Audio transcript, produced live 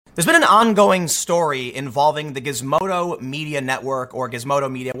There's been an ongoing story involving the Gizmodo Media Network, or Gizmodo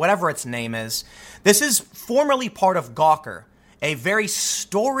Media, whatever its name is. This is formerly part of Gawker, a very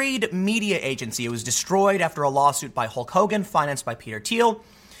storied media agency. It was destroyed after a lawsuit by Hulk Hogan, financed by Peter Thiel.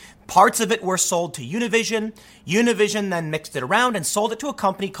 Parts of it were sold to Univision. Univision then mixed it around and sold it to a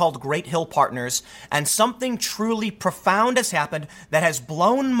company called Great Hill Partners. And something truly profound has happened that has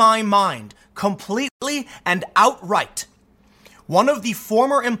blown my mind completely and outright. One of the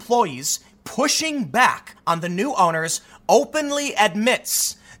former employees pushing back on the new owners openly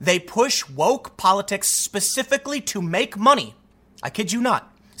admits they push woke politics specifically to make money. I kid you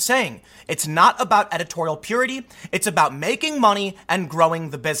not, saying it's not about editorial purity, it's about making money and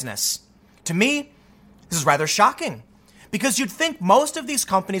growing the business. To me, this is rather shocking, because you'd think most of these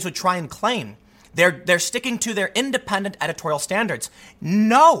companies would try and claim they're sticking to their independent editorial standards.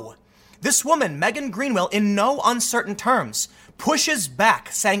 No. This woman, Megan Greenwell, in no uncertain terms, pushes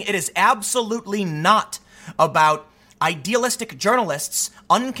back, saying it is absolutely not about idealistic journalists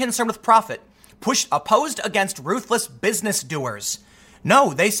unconcerned with profit, opposed against ruthless business doers.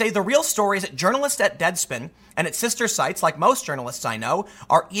 No, they say the real story is that journalists at Deadspin and its sister sites, like most journalists I know,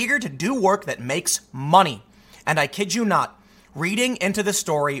 are eager to do work that makes money. And I kid you not, reading into the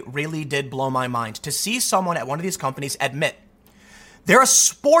story really did blow my mind to see someone at one of these companies admit they're a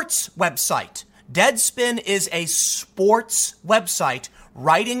sports website. Deadspin is a sports website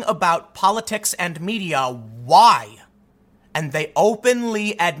writing about politics and media. Why? And they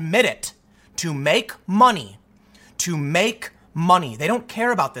openly admit it. To make money. To make money. They don't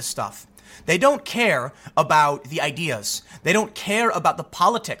care about this stuff. They don't care about the ideas. They don't care about the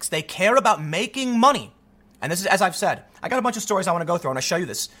politics. They care about making money. And this is, as I've said, I got a bunch of stories I want to go through. I want to show you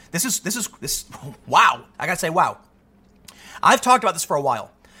this. This is, wow. I got to say, wow. I've talked about this for a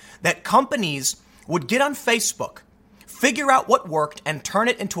while, that companies would get on Facebook, figure out what worked, and turn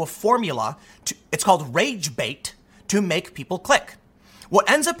it into a formula. It's called rage bait, to make people click. What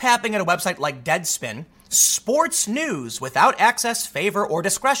ends up happening at a website like Deadspin, sports news without access, favor, or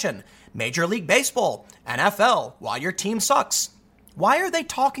discretion, Major League Baseball, NFL, why your team sucks. Why are they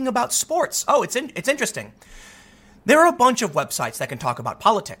talking about sports? Oh, it's interesting. There are a bunch of websites that can talk about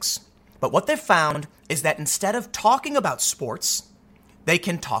politics. But what they've found is that instead of talking about sports, they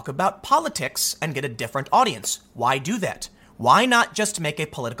can talk about politics and get a different audience. Why do that? Why not just make a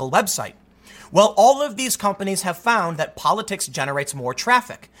political website? Well, all of these companies have found that politics generates more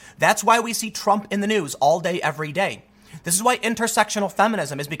traffic. That's why we see Trump in the news all day, every day. This is why intersectional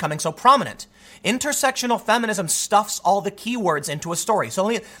feminism is becoming so prominent. Intersectional feminism stuffs all the keywords into a story. So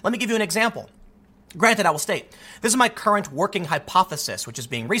let me give you an example. Granted, I will state, this is my current working hypothesis, which is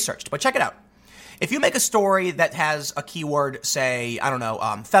being researched, but check it out. If you make a story that has a keyword, say,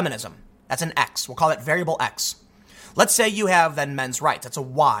 feminism, that's an X. We'll call that variable X. Let's say you have then men's rights. That's a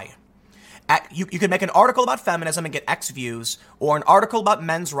Y. You can make an article about feminism and get X views, or an article about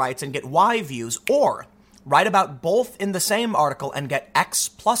men's rights and get Y views, or write about both in the same article and get X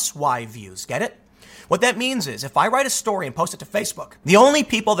plus Y views. Get it? What that means is if I write a story and post it to Facebook, the only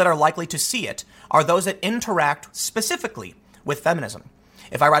people that are likely to see it are those that interact specifically with feminism.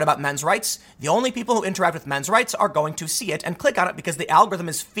 If I write about men's rights, the only people who interact with men's rights are going to see it and click on it because the algorithm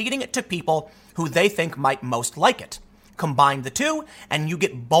is feeding it to people who they think might most like it. Combine the two, and you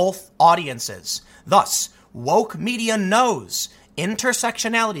get both audiences. Thus, woke media knows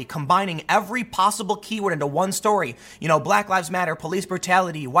intersectionality, combining every possible keyword into one story, Black Lives Matter, police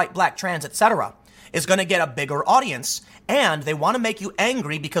brutality, white, black, trans, etc., is going to get a bigger audience, and they want to make you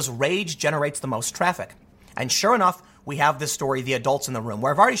angry because rage generates the most traffic. And sure enough, we have this story, The Adults in the Room,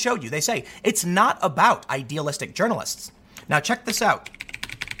 where I've already showed you. They say it's not about idealistic journalists. Now check this out.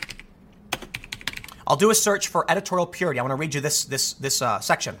 I'll do a search for editorial purity. I want to read you this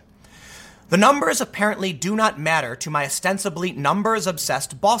section. The numbers apparently do not matter to my ostensibly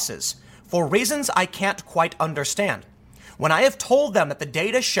numbers-obsessed bosses for reasons I can't quite understand. When I have told them that the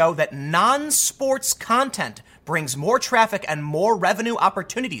data show that non-sports content brings more traffic and more revenue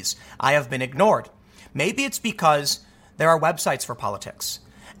opportunities, I have been ignored. Maybe it's because there are websites for politics,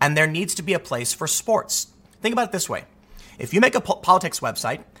 and there needs to be a place for sports. Think about it this way. If you make a politics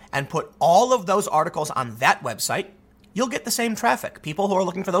website and put all of those articles on that website, you'll get the same traffic. People who are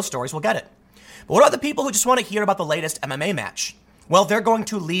looking for those stories will get it. But what about the people who just want to hear about the latest MMA match? Well, they're going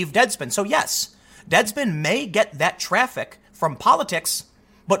to leave Deadspin. So yes, Deadspin may get that traffic from politics,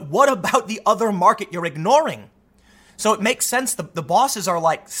 but what about the other market you're ignoring? So it makes sense. The bosses are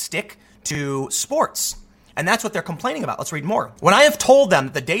like, stick to sports. And that's what they're complaining about. Let's read more. When I have told them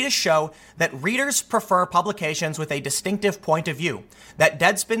that the data show that readers prefer publications with a distinctive point of view, that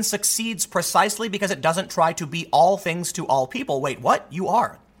Deadspin succeeds precisely because it doesn't try to be all things to all people. Wait, what? You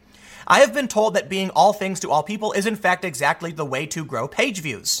are. I have been told that being all things to all people is in fact exactly the way to grow page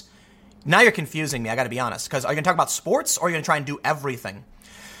views. Now you're confusing me, I gotta be honest, because are you gonna talk about sports or are you gonna try and do everything?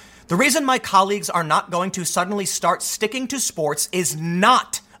 The reason my colleagues are not going to suddenly start sticking to sports is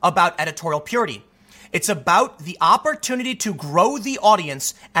not about editorial purity. It's about the opportunity to grow the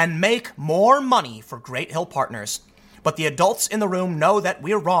audience and make more money for Great Hill Partners. But the adults in the room know that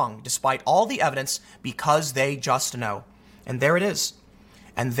we're wrong, despite all the evidence, because they just know. And there it is.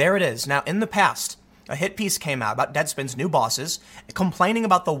 And there it is. Now, in the past, a hit piece came out about Deadspin's new bosses complaining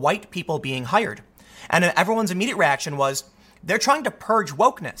about the white people being hired. And everyone's immediate reaction was, they're trying to purge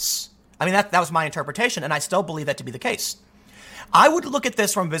wokeness. I mean, that was my interpretation, and I still believe that to be the case. I would look at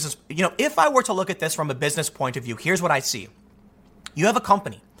this from business, if I were to look at this from a business point of view, here's what I see. You have a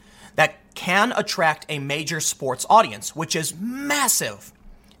company that can attract a major sports audience, which is massive,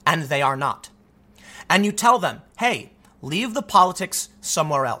 and they are not. And you tell them, hey, leave the politics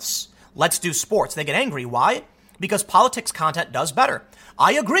somewhere else. Let's do sports. They get angry. Why? Because politics content does better.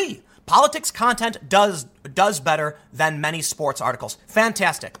 I agree. Politics content does better than many sports articles.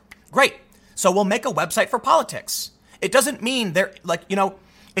 Fantastic. Great. So we'll make a website for politics. It doesn't mean they're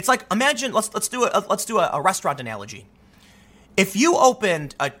it's like, imagine, let's do a restaurant analogy. If you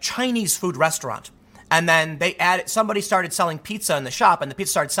opened a Chinese food restaurant and then somebody started selling pizza in the shop and the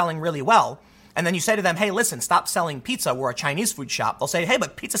pizza started selling really well, and then you say to them, hey, listen, stop selling pizza. We're a Chinese food shop. They'll say, hey,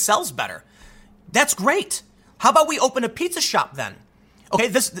 but pizza sells better. That's great. How about we open a pizza shop then? Okay,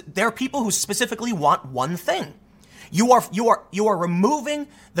 there are people who specifically want one thing. You are removing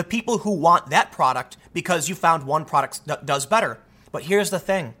the people who want that product because you found one product that does better. But here's the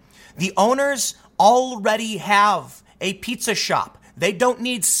thing. The owners already have a pizza shop. They don't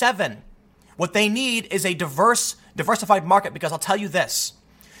need 7. What they need is a diversified market, because I'll tell you this.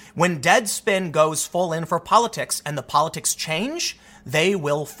 When Deadspin goes full in for politics and the politics change, they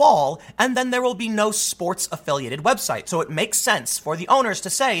will fall, and then there will be no sports-affiliated website. So it makes sense for the owners to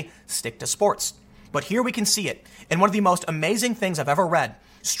say, stick to sports. But here we can see it in one of the most amazing things I've ever read,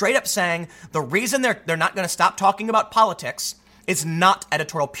 straight up saying the reason they're not going to stop talking about politics is not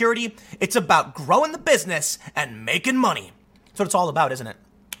editorial purity. It's about growing the business and making money. That's what it's all about, isn't it?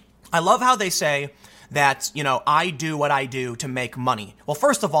 I love how they say that, I do what I do to make money. Well,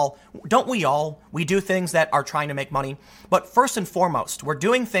 first of all, don't we all? We do things that are trying to make money. But first and foremost, we're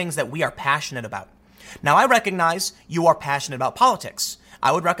doing things that we are passionate about. Now, I recognize you are passionate about politics.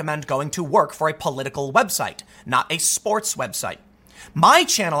 I would recommend going to work for a political website, not a sports website. My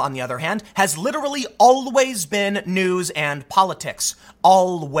channel, on the other hand, has literally always been news and politics.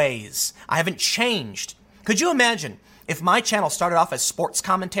 Always. I haven't changed. Could you imagine if my channel started off as sports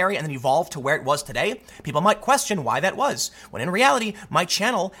commentary and then evolved to where it was today? People might question why that was, when in reality, my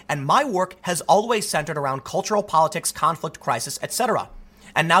channel and my work has always centered around cultural politics, conflict, crisis, etc.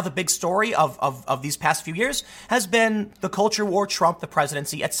 And now the big story of these past few years has been the culture war, Trump, the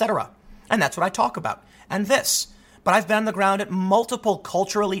presidency, etc. And that's what I talk about. And this. But I've been on the ground at multiple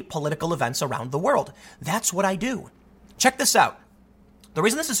culturally political events around the world. That's what I do. Check this out. The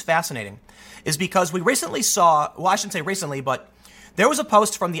reason this is fascinating is because we recently saw, well, I shouldn't say recently, but there was a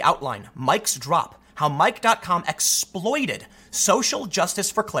post from The Outline, Mike's Drop, how Mike.com exploited social justice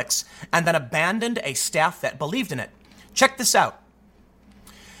for clicks and then abandoned a staff that believed in it. Check this out.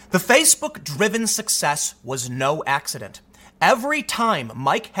 The Facebook-driven success was no accident. Every time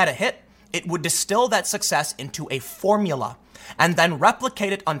Mike had a hit, it would distill that success into a formula and then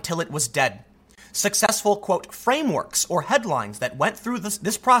replicate it until it was dead. Successful, quote, frameworks or headlines that went through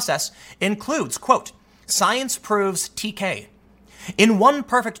this process includes, quote, science proves TK. In one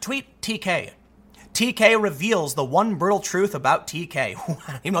perfect tweet, TK. TK reveals the one brutal truth about TK. I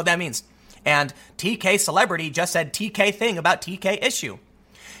don't even know what that means. And TK celebrity just said TK thing about TK issue.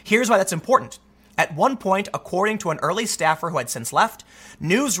 Here's why that's important. At one point, according to an early staffer who had since left,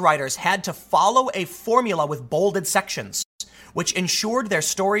 news writers had to follow a formula with bolded sections, which ensured their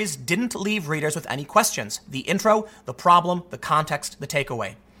stories didn't leave readers with any questions. The intro, the problem, the context, the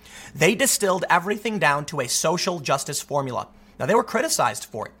takeaway. They distilled everything down to a social justice formula. Now, they were criticized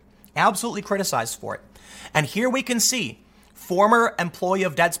for it, absolutely criticized for it. And here we can see former employee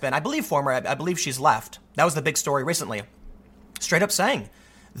of Deadspin, I believe she's left. That was the big story recently. Straight up saying,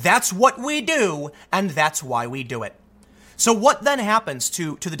 that's what we do, and that's why we do it. So what then happens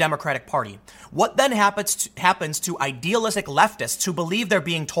to the Democratic Party? What then happens to idealistic leftists who believe they're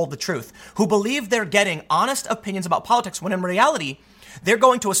being told the truth, who believe they're getting honest opinions about politics, when in reality, they're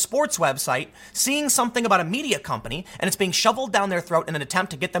going to a sports website, seeing something about a media company, and it's being shoveled down their throat in an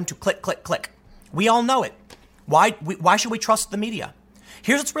attempt to get them to click, click, click. We all know it. Why should we trust the media?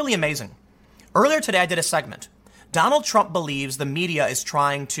 Here's what's really amazing. Earlier today, I did a segment. Donald Trump believes the media is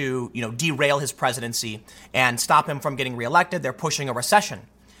trying to, derail his presidency and stop him from getting reelected. They're pushing a recession.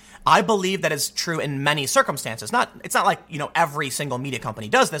 I believe that is true in many circumstances. It's not like, every single media company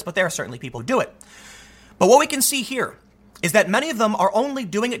does this, but there are certainly people who do it. But what we can see here is that many of them are only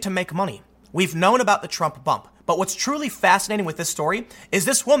doing it to make money. We've known about the Trump bump. But what's truly fascinating with this story is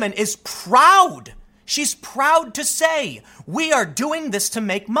this woman is proud. She's proud to say, we are doing this to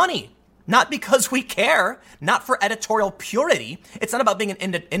make money. Not because we care, not for editorial purity. It's not about being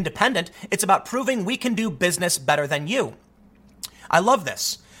an independent. It's about proving we can do business better than you. I love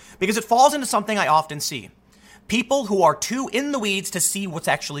this because it falls into something I often see. People who are too in the weeds to see what's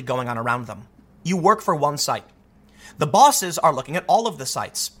actually going on around them. You work for one site. The bosses are looking at all of the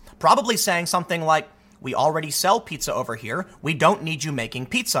sites, probably saying something like, we already sell pizza over here. We don't need you making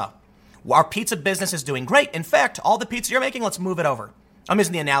pizza. Our pizza business is doing great. In fact, all the pizza you're making, let's move it over. I'm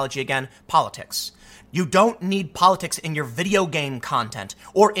using the analogy again, politics. You don't need politics in your video game content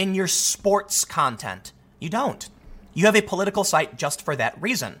or in your sports content. You don't. You have a political site just for that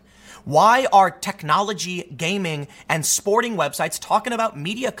reason. Why are technology, gaming, and sporting websites talking about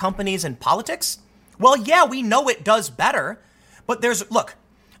media companies and politics? Well, yeah, we know it does better, but look,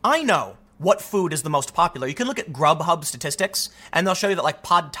 I know what food is the most popular. You can look at Grubhub statistics, and they'll show you that like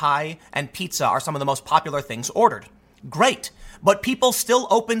pad thai and pizza are some of the most popular things ordered. Great, but people still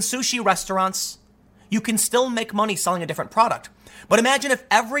open sushi restaurants. You can still make money selling a different product. But imagine if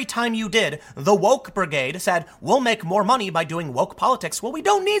every time you did, the woke brigade said, we'll make more money by doing woke politics. Well, we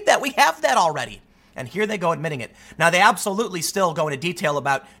don't need that. We have that already. And here they go admitting it. Now, they absolutely still go into detail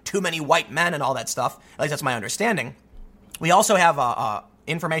about too many white men and all that stuff. At least that's my understanding. We also have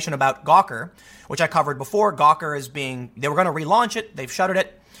information about Gawker, which I covered before. Gawker they were going to relaunch it. They've shuttered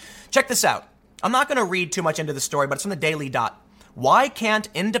it. Check this out. I'm not going to read too much into the story, but it's from the Daily Dot. Why can't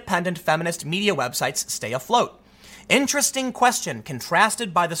independent feminist media websites stay afloat? Interesting question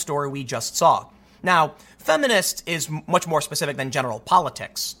contrasted by the story we just saw. Now, feminist is much more specific than general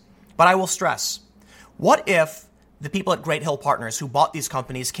politics, but I will stress, what if the people at Great Hill Partners who bought these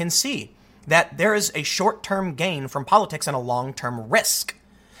companies can see that there is a short-term gain from politics and a long-term risk?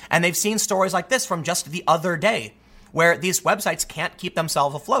 And they've seen stories like this from just the other day, where these websites can't keep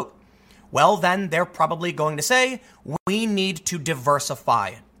themselves afloat. Well, then they're probably going to say, we need to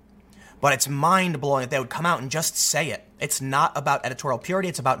diversify. But it's mind-blowing that they would come out and just say it. It's not about editorial purity.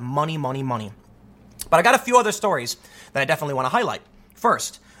 It's about money, money, money. But I got a few other stories that I definitely want to highlight.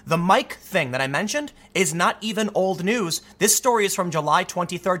 First, the Mike thing that I mentioned is not even old news. This story is from July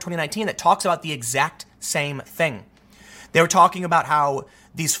 23rd, 2019 that talks about the exact same thing. They were talking about how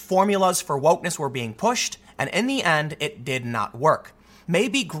these formulas for wokeness were being pushed, and in the end, it did not work.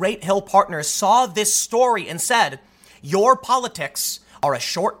 Maybe Great Hill Partners saw this story and said, your politics are a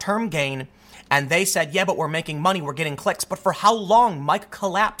short-term gain, and they said, yeah, but we're making money, we're getting clicks. But for how long? Mike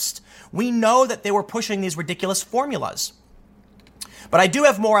collapsed. We know that they were pushing these ridiculous formulas. But I do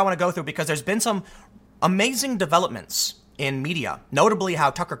have more I want to go through because there's been some amazing developments in media, notably how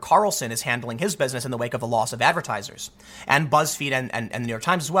Tucker Carlson is handling his business in the wake of the loss of advertisers, and BuzzFeed and the New York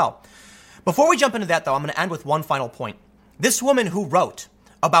Times as well. Before we jump into that, though, I'm going to end with one final point. This woman who wrote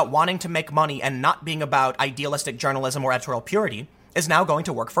about wanting to make money and not being about idealistic journalism or editorial purity is now going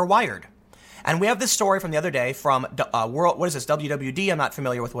to work for Wired. And we have this story from the other day from WWD. I'm not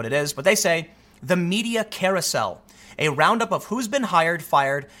familiar with what it is, but they say the media carousel, a roundup of who's been hired,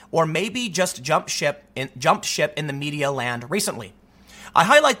 fired, or maybe just jumped ship in the media land recently. I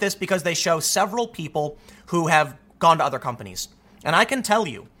highlight this because they show several people who have gone to other companies. And I can tell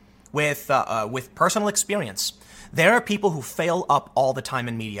you with personal experience, there are people who fail up all the time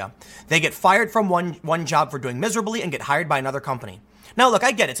in media. They get fired from one job for doing miserably and get hired by another company. Now, look,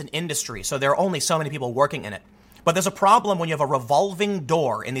 I get it's an industry, so there are only so many people working in it. But there's a problem when you have a revolving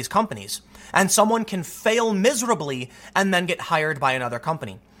door in these companies, and someone can fail miserably and then get hired by another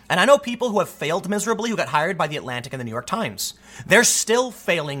company. And I know people who have failed miserably who got hired by The Atlantic and The New York Times. They're still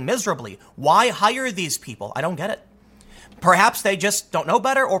failing miserably. Why hire these people? I don't get it. Perhaps they just don't know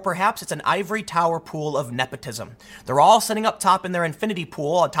better, or perhaps it's an ivory tower pool of nepotism. They're all sitting up top in their infinity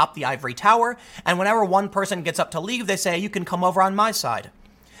pool atop the ivory tower, and whenever one person gets up to leave, they say, you can come over on my side.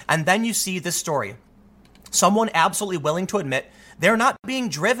 And then you see this story. Someone absolutely willing to admit they're not being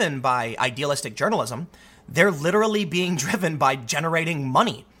driven by idealistic journalism. They're literally being driven by generating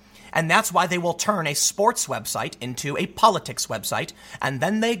money. And that's why they will turn a sports website into a politics website, and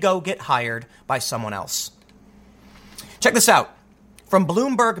then they go get hired by someone else. Check this out. From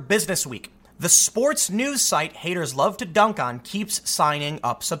Bloomberg Businessweek, the sports news site haters love to dunk on keeps signing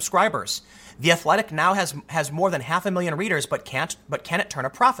up subscribers. The Athletic now has more than 500,000 readers, but can it turn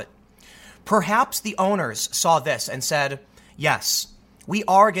a profit? Perhaps the owners saw this and said, yes, we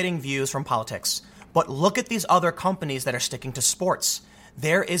are getting views from politics, but look at these other companies that are sticking to sports.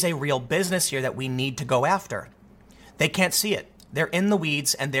 There is a real business here that we need to go after. They can't see it. They're in the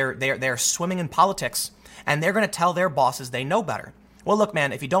weeds and they're swimming in politics, and they're going to tell their bosses they know better. Well, look,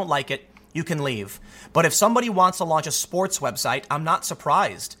 man, if you don't like it, you can leave. But if somebody wants to launch a sports website, I'm not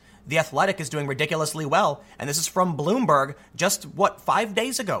surprised. The Athletic is doing ridiculously well, and this is from Bloomberg just, 5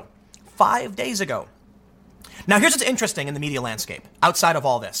 days ago? 5 days ago. Now, here's what's interesting in the media landscape. Outside of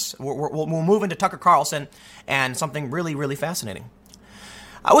all this, we'll move into Tucker Carlson and something really, really fascinating.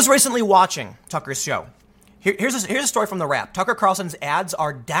 I was recently watching Tucker's show. Here's a story from The Wrap. Tucker Carlson's ads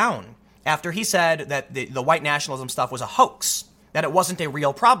are down after he said that the white nationalism stuff was a hoax, that it wasn't a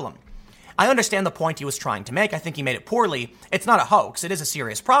real problem. I understand the point he was trying to make. I think he made it poorly. It's not a hoax. It is a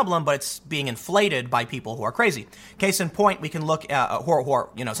serious problem, but it's being inflated by people who are crazy. Case in point, we can look at who are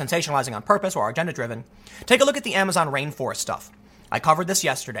sensationalizing on purpose or agenda driven. Take a look at the Amazon rainforest stuff. I covered this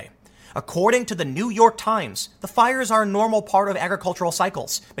yesterday. According to the New York Times, the fires are a normal part of agricultural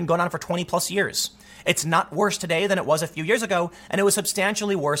cycles. Been going on for 20 plus years. It's not worse today than it was a few years ago, and it was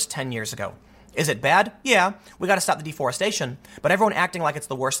substantially worse 10 years ago. Is it bad? Yeah, we got to stop the deforestation. But everyone acting like it's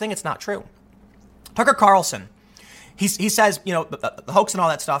the worst thing, it's not true. Tucker Carlson, he says, the hoax and all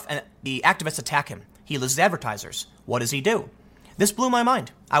that stuff, and the activists attack him. He loses advertisers. What does he do? This blew my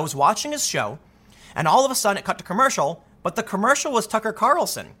mind. I was watching his show, and all of a sudden it cut to commercial, but the commercial was Tucker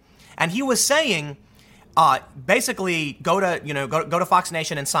Carlson. And he was saying, basically, go to Fox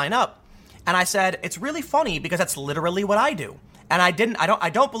Nation and sign up. And I said, it's really funny because that's literally what I do. And I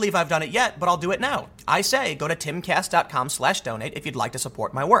don't believe I've done it yet, but I'll do it now. I say, go to timcast.com/donate if you'd like to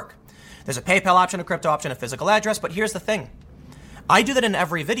support my work. There's a PayPal option, a crypto option, a physical address, but here's the thing. I do that in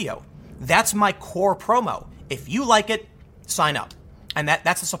every video. That's my core promo. If you like it, sign up. And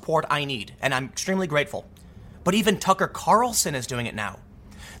that's the support I need, and I'm extremely grateful. But even Tucker Carlson is doing it now.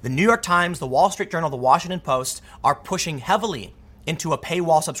 The New York Times, the Wall Street Journal, the Washington Post are pushing heavily into a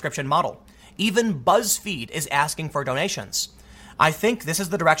paywall subscription model. Even BuzzFeed is asking for donations. I think this is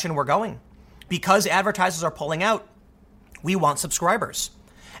the direction we're going. Because advertisers are pulling out, we want subscribers.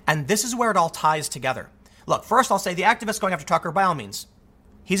 And this is where it all ties together. Look, first I'll say the activists going after Tucker, by all means.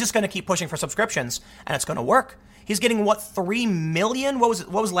 He's just going to keep pushing for subscriptions, and it's going to work. He's getting, 3 million? What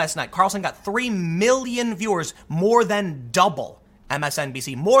was last night? Carlson got 3 million viewers, more than double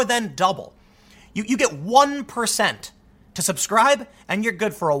MSNBC, more than double. You get 1% to subscribe, and you're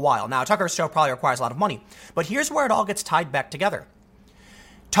good for a while. Now, Tucker's show probably requires a lot of money, but here's where it all gets tied back together.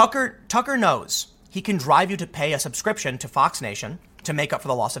 Tucker knows he can drive you to pay a subscription to Fox Nation to make up for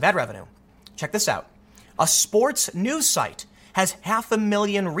the loss of ad revenue. Check this out. A sports news site has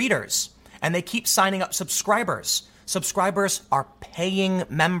 500,000 readers, and they keep signing up subscribers. Subscribers are paying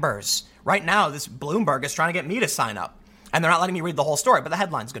members. Right now, this Bloomberg is trying to get me to sign up, and they're not letting me read the whole story, but the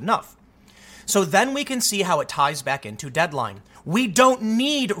headline's good enough. So then we can see how it ties back into Deadline. We don't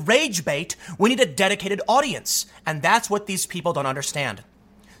need rage bait. We need a dedicated audience. And that's what these people don't understand.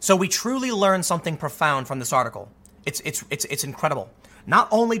 So we truly learn something profound from this article. It's incredible. Not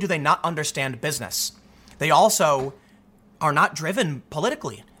only do they not understand business, they also are not driven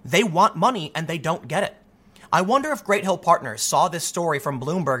politically. They want money and they don't get it. I wonder if Great Hill Partners saw this story from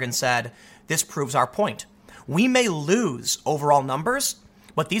Bloomberg and said, this proves our point. We may lose overall numbers,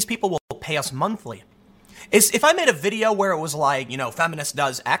 but these people will pay us monthly. If I made a video where it was like, feminist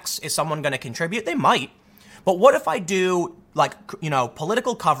does X, is someone going to contribute? They might. But what if I do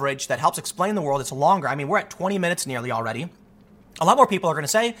political coverage that helps explain the world? It's longer. I mean, we're at 20 minutes nearly already. A lot more people are going to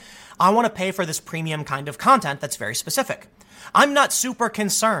say, I want to pay for this premium kind of content that's very specific. I'm not super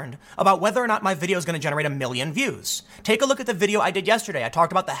concerned about whether or not my video is going to generate 1 million views. Take a look at the video I did yesterday. I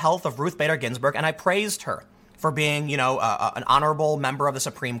talked about the health of Ruth Bader Ginsburg, and I praised her for being, an honorable member of the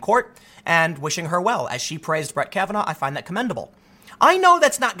Supreme Court and wishing her well. As she praised Brett Kavanaugh, I find that commendable. I know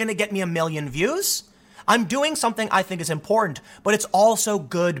that's not going to get me 1 million views. I'm doing something I think is important, but it's also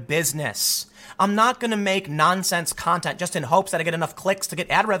good business. I'm not going to make nonsense content just in hopes that I get enough clicks to get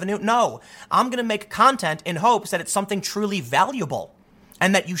ad revenue. No, I'm going to make content in hopes that it's something truly valuable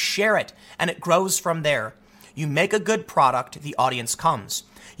and that you share it and it grows from there. You make a good product, the audience comes.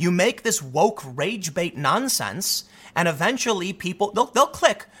 You make this woke rage bait nonsense, and eventually people, they'll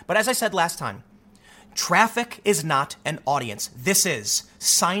click. But as I said last time, traffic is not an audience. This is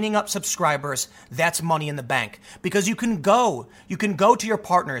signing up subscribers. That's money in the bank. Because you can go to your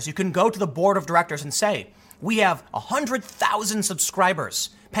partners. You can go to the board of directors and say, we have 100,000 subscribers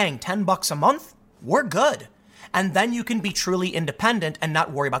paying $10 a month. We're good. And then you can be truly independent and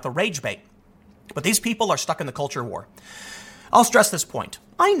not worry about the rage bait. But these people are stuck in the culture war. I'll stress this point.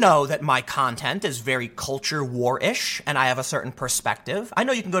 I know that my content is very culture war-ish, and I have a certain perspective. I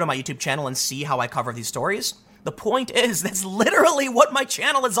know you can go to my YouTube channel and see how I cover these stories. The point is, that's literally what my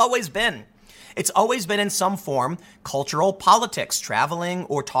channel has always been. It's always been in some form cultural politics, traveling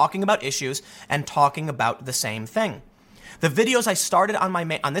or talking about issues and talking about the same thing. The videos I started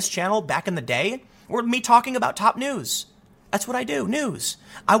on this channel back in the day were me talking about top news. That's what I do, news.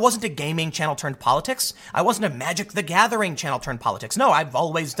 I wasn't a gaming channel turned politics. I wasn't a Magic the Gathering channel turned politics. No, I've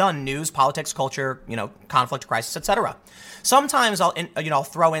always done news, politics, culture, conflict, crisis, etc. Sometimes I'll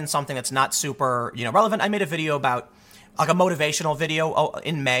throw in something that's not super, relevant. I made a video about like a motivational video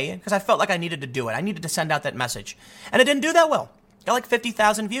in May because I felt like I needed to do it. I needed to send out that message. And it didn't do that well. Got like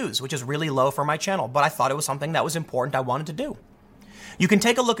 50,000 views, which is really low for my channel, but I thought it was something that was important I wanted to do. You can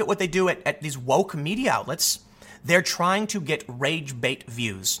take a look at what they do at these woke media outlets. They're trying to get rage bait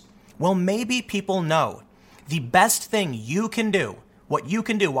views. Well, maybe people know the best thing you can do, what you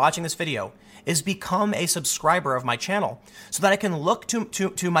can do watching this video, is become a subscriber of my channel so that I can look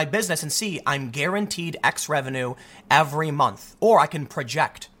to my business and see I'm guaranteed X revenue every month, or I can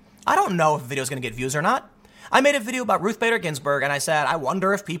project. I don't know if the video is going to get views or not. I made a video about Ruth Bader Ginsburg and I said, I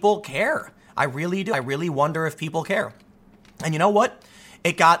wonder if people care. I really do. I really wonder if people care. And you know what?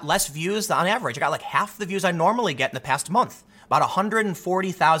 It got less views on average. It got like half the views I normally get in the past month. About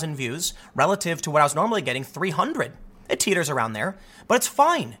 140,000 views relative to what I was normally getting, 300. It teeters around there, but it's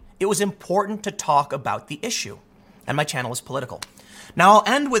fine. It was important to talk about the issue, and my channel is political. Now I'll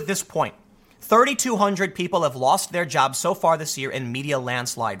end with this point. 3,200 people have lost their jobs so far this year in media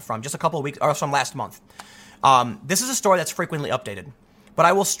landslide from just a couple of weeks, or from last month. This is a story that's frequently updated, but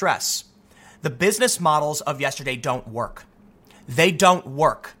I will stress, the business models of yesterday don't work. They don't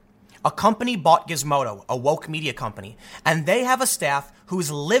work. A company bought Gizmodo, a woke media company, and they have a staff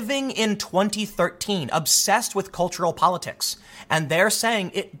who's living in 2013, obsessed with cultural politics. And they're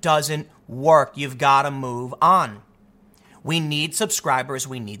saying it doesn't work. You've got to move on. We need subscribers.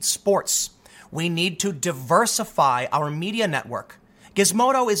 We need sports. We need to diversify our media network.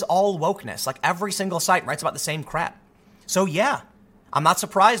 Gizmodo is all wokeness. Like every single site writes about the same crap. So yeah, I'm not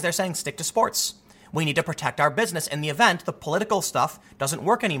surprised they're saying stick to sports. We need to protect our business in the event the political stuff doesn't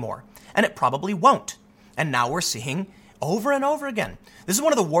work anymore. And it probably won't. And now we're seeing over and over again. This is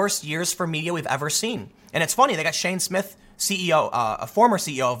one of the worst years for media we've ever seen. And it's funny, they got Shane Smith, CEO, a former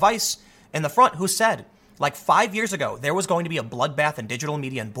CEO of Vice, in the front who said, like 5 years ago, there was going to be a bloodbath in digital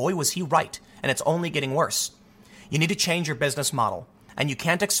media, and boy, was he right. And it's only getting worse. You need to change your business model, and you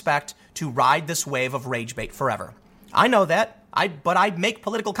can't expect to ride this wave of rage bait forever. I know that, but I make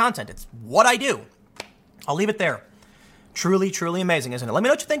political content. It's what I do. I'll leave it there. Truly, truly amazing, isn't it? Let me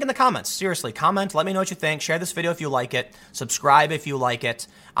know what you think in the comments. Seriously, comment. Let me know what you think. Share this video if you like it. Subscribe if you like it.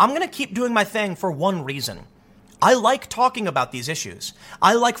 I'm going to keep doing my thing for one reason. I like talking about these issues.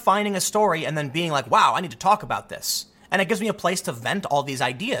 I like finding a story and then being like, wow, I need to talk about this. And it gives me a place to vent all these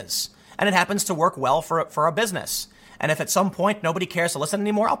ideas. And it happens to work well for a business. And if at some point nobody cares to listen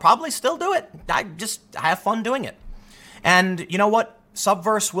anymore, I'll probably still do it. I have fun doing it. And you know what?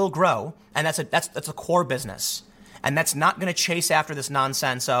 Subverse will grow, and that's a core business. And that's not going to chase after this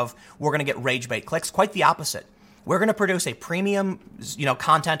nonsense of we're going to get rage bait clicks. Quite the opposite. We're going to produce a premium,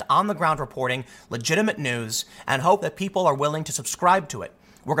 content on the ground reporting, legitimate news, and hope that people are willing to subscribe to it.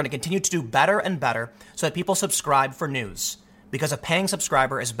 We're going to continue to do better and better so that people subscribe for news, because a paying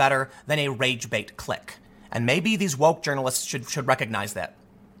subscriber is better than a rage bait click. And maybe these woke journalists should recognize that.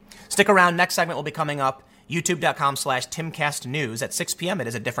 Stick around. Next segment will be coming up. YouTube.com/TimCastNews at 6 p.m. It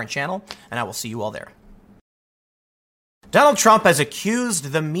is a different channel, and I will see you all there. Donald Trump has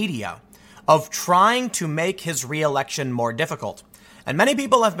accused the media of trying to make his re-election more difficult. And many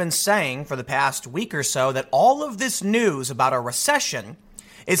people have been saying for the past week or so that all of this news about a recession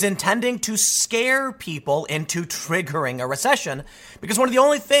is intending to scare people into triggering a recession, because one of the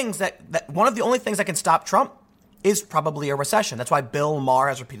only things that can stop Trump is probably a recession. That's why Bill Maher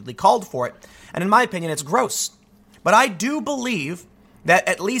has repeatedly called for it. And in my opinion, it's gross. But I do believe that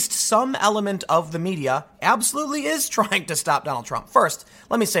at least some element of the media absolutely is trying to stop Donald Trump. First,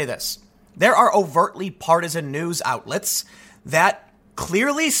 let me say this. There are overtly partisan news outlets that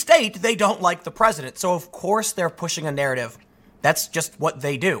clearly state they don't like the president. So of course they're pushing a narrative. That's just what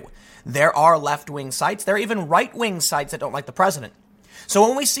they do. There are left-wing sites. There are even right-wing sites that don't like the president. So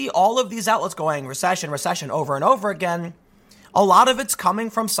when we see all of these outlets going recession, recession over and over again, a lot of it's coming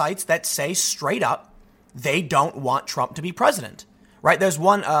from sites that say straight up they don't want Trump to be president. Right? There's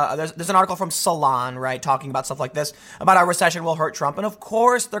there's an article from Salon, right, talking about stuff like this, about how recession will hurt Trump. And of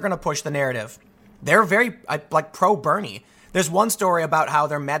course, they're going to push the narrative. They're very pro-Bernie. There's one story about how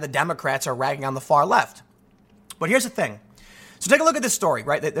they're mad the Democrats are ragging on the far left. But here's the thing. So take a look at this story,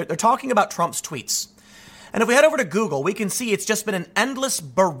 right? They're talking about Trump's tweets. And if we head over to Google, we can see it's just been an endless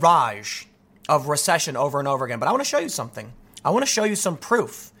barrage of recession over and over again. But I want to show you something. I want to show you some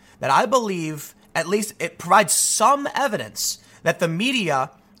proof that I believe, at least it provides some evidence that the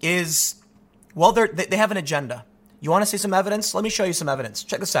media is, well, they have an agenda. You want to see some evidence? Let me show you some evidence.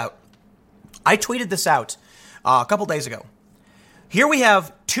 Check this out. I tweeted this out a couple days ago. Here we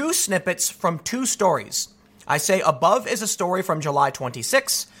have two snippets from two stories. I say above is a story from July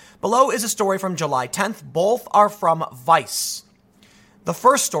 26th. Below is a story from July 10th. Both are from Vice. The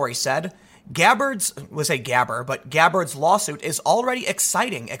first story said, Gabbard's lawsuit is already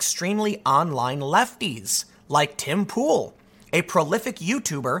exciting extremely online lefties like Tim Pool, a prolific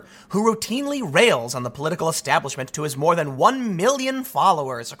YouTuber who routinely rails on the political establishment to his more than 1 million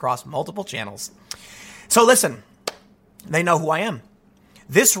followers across multiple channels. So listen, they know who I am.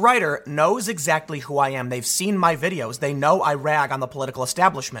 This writer knows exactly who I am. They've seen my videos. They know I rag on the political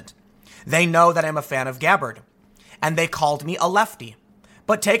establishment. They know that I'm a fan of Gabbard. And they called me a lefty.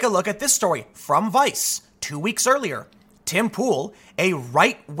 But take a look at this story from Vice 2 weeks earlier. Tim Pool, a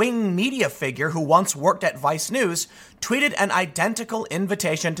right-wing media figure who once worked at Vice News, tweeted an identical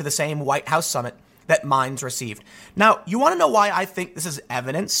invitation to the same White House summit that Minds received. Now, you want to know why I think this is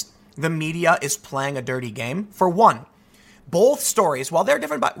evidence the media is playing a dirty game? For one, both stories, while they're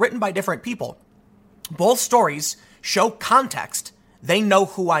written by different people, both stories show context. They know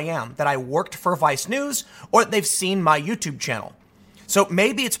who I am, that I worked for Vice News, or that they've seen my YouTube channel. So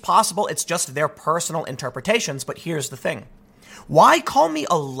maybe it's possible it's just their personal interpretations, but here's the thing. Why call me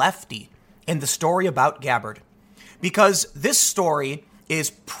a lefty in the story about Gabbard? Because this story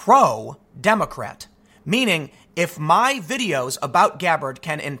is pro-Democrat, meaning if my videos about Gabbard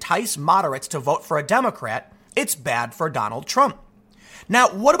can entice moderates to vote for a Democrat, it's bad for Donald Trump. Now,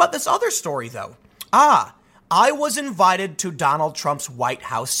 what about this other story, though? I was invited to Donald Trump's White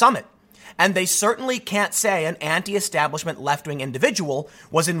House summit. And they certainly can't say an anti-establishment left-wing individual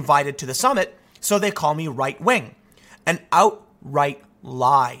was invited to the summit, so they call me right-wing. An outright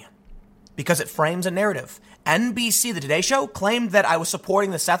lie. Because it frames a narrative. NBC, The Today Show, claimed that I was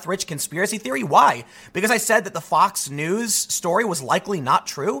supporting the Seth Rich conspiracy theory. Why? Because I said that the Fox News story was likely not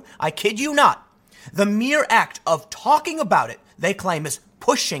true? I kid you not. The mere act of talking about it, they claim, is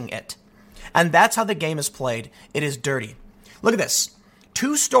pushing it. And that's how the game is played. It is dirty. Look at this.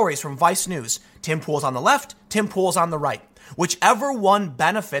 Two stories from Vice News. Tim Pool's on the left, Tim Pool's on the right. Whichever one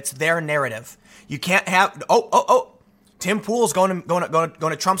benefits their narrative. You can't have, Tim Pool's going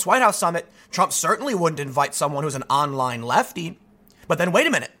to Trump's White House summit. Trump certainly wouldn't invite someone who's an online lefty. But then wait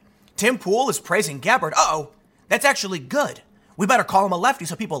a minute. Tim Pool is praising Gabbard. That's actually good. We better call him a lefty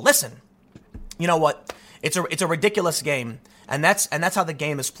so people listen. You know what? It's a ridiculous game, and that's how the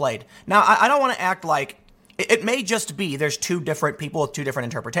game is played. Now, I don't want to act like it may just be there's two different people with two different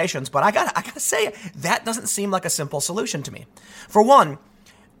interpretations, but I gotta say that doesn't seem like a simple solution to me. For one,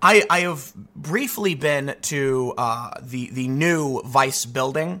 I have briefly been to the new Vice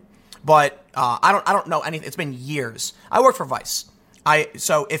building, but I don't know anything. It's been years. I work for Vice.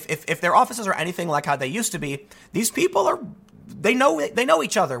 So if their offices are anything like how they used to be, these people they know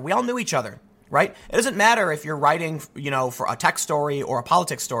each other. We all knew each other. Right? It doesn't matter if you're writing, for a tech story or a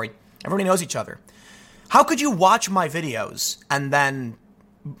politics story. Everybody knows each other. How could you watch my videos and then,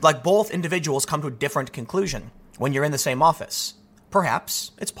 both individuals come to a different conclusion when you're in the same office?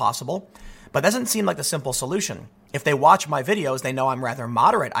 Perhaps. It's possible. But that doesn't seem like the simple solution. If they watch my videos, they know I'm rather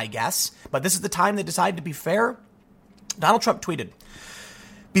moderate, I guess. But this is the time they decide to be fair. Donald Trump tweeted,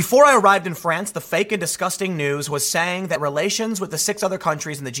 "Before I arrived in France, the fake and disgusting news was saying that relations with the 6 other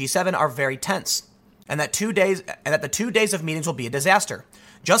countries in the G7 are very tense, and that the 2 days of meetings will be a disaster.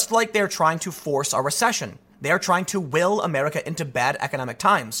 Just like they're trying to force a recession. They are trying to will America into bad economic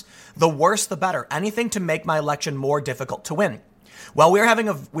times. The worse, the better. Anything to make my election more difficult to win. Well, we are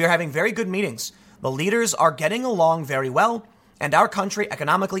having very good meetings. The leaders are getting along very well, and our country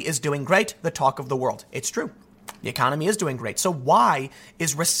economically is doing great. The talk of the world." It's true. The economy is doing great. So why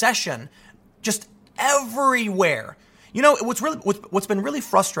is recession just everywhere? What's been really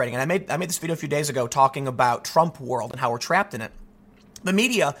frustrating, and I made this video a few days ago talking about Trump world and how we're trapped in it. The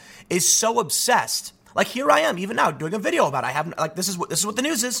media is so obsessed. Like here I am, even now, doing a video about it. This is what the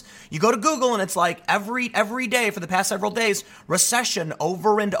news is. You go to Google and it's like every day for the past several days, recession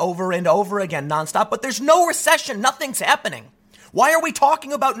over and over and over again, nonstop. But there's no recession. Nothing's happening. Why are we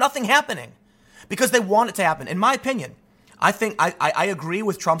talking about nothing happening? Because they want it to happen. In my opinion, I think I agree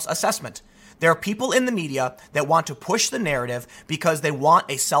with Trump's assessment. There are people in the media that want to push the narrative because they want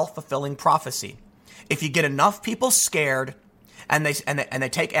a self-fulfilling prophecy. If you get enough people scared and they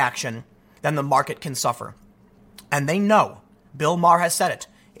take action, then the market can suffer. And they know Bill Maher has said it.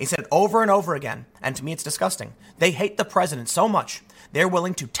 He said it over and over again. And to me, it's disgusting. They hate the president so much. They're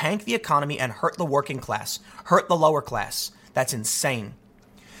willing to tank the economy and hurt the working class, hurt the lower class. That's insane.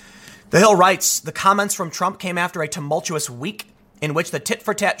 The Hill writes, the comments from Trump came after a tumultuous week in which the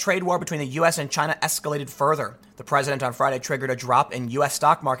tit-for-tat trade war between the U.S. and China escalated further. The president on Friday triggered a drop in U.S.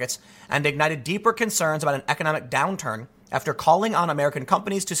 stock markets and ignited deeper concerns about an economic downturn after calling on American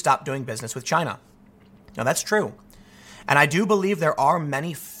companies to stop doing business with China. Now, that's true. And I do believe there are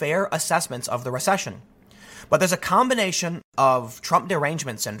many fair assessments of the recession. But there's a combination of Trump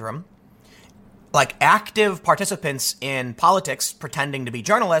derangement syndrome, like active participants in politics pretending to be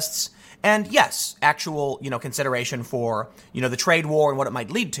journalists, and yes, actual, consideration for, the trade war and what it might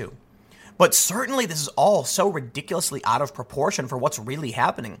lead to. But certainly this is all so ridiculously out of proportion for what's really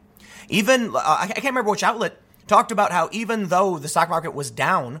happening. Even, I can't remember which outlet talked about how even though the stock market was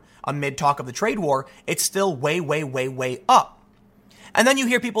down amid talk of the trade war, it's still way, way, way, way up. And then you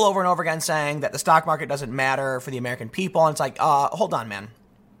hear people over and over again saying that the stock market doesn't matter for the American people. And it's like, hold on, man.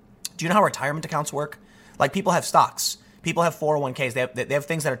 Do you know how retirement accounts work? Like, people have stocks. People have 401ks. They have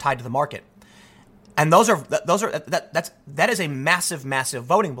things that are tied to the market. And that is a massive, massive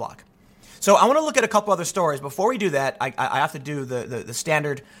voting block. So I want to look at a couple other stories. Before we do that, I have to do the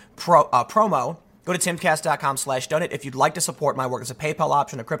standard promo. Go to timcast.com/donate if you'd like to support my work. There's a PayPal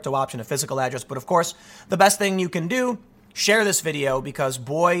option, a crypto option, a physical address. But of course, the best thing you can do, share this video, because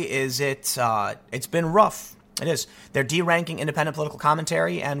boy, is it's been rough. It is. They're deranking independent political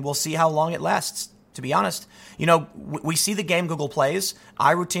commentary, and we'll see how long it lasts, to be honest. We see the game Google plays.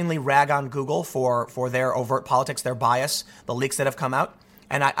 I routinely rag on Google for their overt politics, their bias, the leaks that have come out.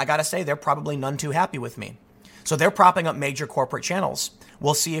 And I got to say, they're probably none too happy with me. So they're propping up major corporate channels.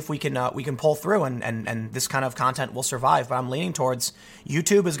 We'll see if we can pull through and this kind of content will survive. But I'm leaning towards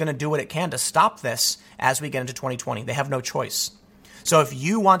YouTube is going to do what it can to stop this as we get into 2020. They have no choice. So if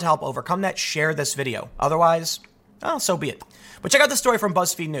you want to help overcome that, share this video. Otherwise, so be it. But check out the story from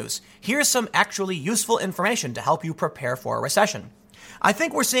BuzzFeed News. Here's some actually useful information to help you prepare for a recession. I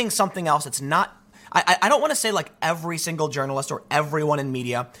think we're seeing something else that's not... I don't want to say like every single journalist or everyone in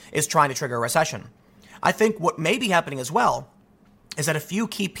media is trying to trigger a recession. I think what may be happening as well is that a few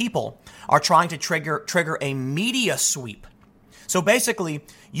key people are trying to trigger a media sweep. So basically,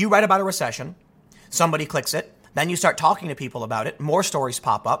 you write about a recession, somebody clicks it, then you start talking to people about it, more stories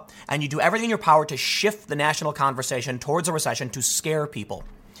pop up, and you do everything in your power to shift the national conversation towards a recession to scare people.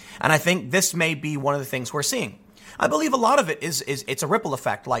 And I think this may be one of the things we're seeing. I believe a lot of it is it's a ripple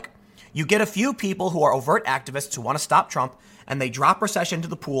effect. Like, you get a few people who are overt activists who want to stop Trump, and they drop recession into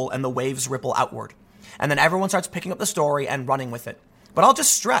the pool, and the waves ripple outward. And then everyone starts picking up the story and running with it. But I'll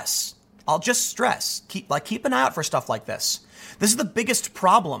just stress, keep an eye out for stuff like this. This is the biggest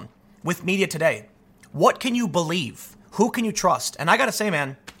problem with media today. What can you believe? Who can you trust? And I got to say,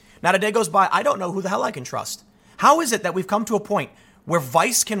 man, not a day goes by, I don't know who the hell I can trust. How is it that we've come to a point where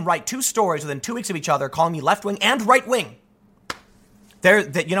Vice can write 2 stories within 2 weeks of each other calling me left-wing and right-wing?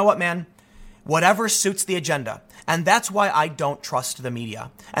 You know what, man? Whatever suits the agenda. And that's why I don't trust the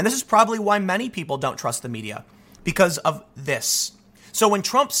media. And this is probably why many people don't trust the media, because of this. So when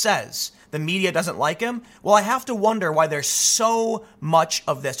Trump says the media doesn't like him, well, I have to wonder why there's so much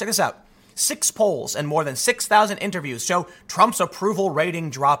of this. Check this out. 6 polls and more than 6,000 interviews show Trump's approval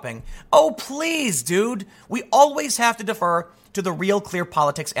rating dropping. Oh, please, dude. We always have to defer to the Real Clear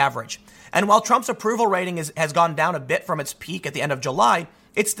Politics average. And while Trump's approval rating has gone down a bit from its peak at the end of July,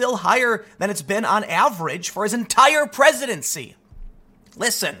 it's still higher than it's been on average for his entire presidency.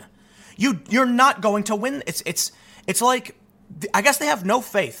 Listen, you're not going to win. It's like, I guess they have no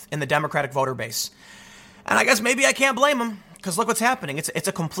faith in the Democratic voter base. And I guess maybe I can't blame them, because look what's happening. It's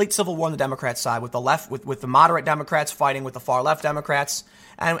a complete civil war on the Democrat side, with the left, with the moderate Democrats fighting with the far left Democrats.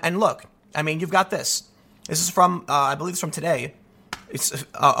 And look, I mean, you've got this. This is from, I believe it's from today.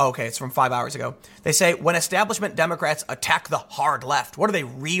 It's from 5 hours ago. They say, when establishment Democrats attack the hard left, what are they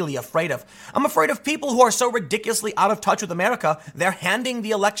really afraid of? I'm afraid of people who are so ridiculously out of touch with America, they're handing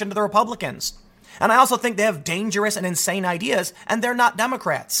the election to the Republicans. And I also think they have dangerous and insane ideas, and they're not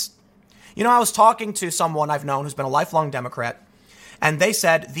Democrats. I was talking to someone I've known who's been a lifelong Democrat, and they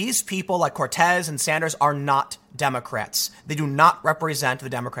said these people like Cortez and Sanders are not Democrats. They do not represent the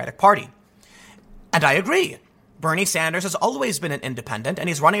Democratic Party. And I agree. Bernie Sanders has always been an independent, and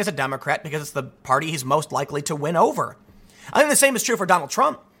he's running as a Democrat because it's the party he's most likely to win over. I think the same is true for Donald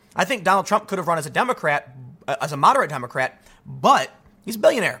Trump. I think Donald Trump could have run as a Democrat, as a moderate Democrat, but he's a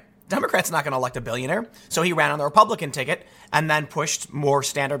billionaire. Democrats not going to elect a billionaire. So he ran on the Republican ticket and then pushed more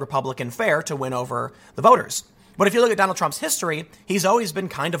standard Republican fare to win over the voters. But if you look at Donald Trump's history, he's always been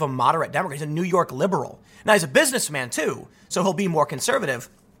kind of a moderate Democrat. He's a New York liberal. Now, he's a businessman too, so he'll be more conservative.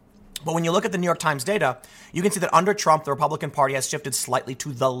 But when you look at the New York Times data, you can see that under Trump, the Republican Party has shifted slightly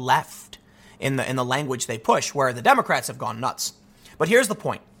to the left in the language they push, where the Democrats have gone nuts. But here's the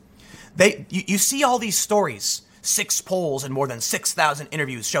point. You see all these stories. 6 polls and more than 6,000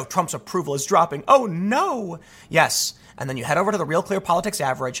 interviews show Trump's approval is dropping. Oh, no. Yes. And then you head over to the Real Clear Politics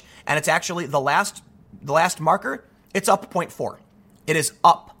average, and it's actually the last marker. It's up 0.4. It is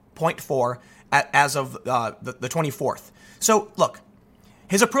up 0.4 as of the 24th. So, look,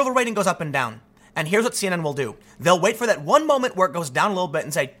 his approval rating goes up and down. And here's what CNN will do. They'll wait for that one moment where it goes down a little bit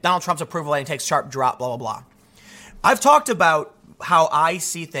and say, Donald Trump's approval rating takes sharp drop, blah, blah, blah. I've talked about how I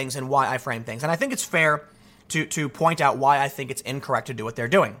see things and why I frame things. And I think it's fair to point out why I think it's incorrect to do what they're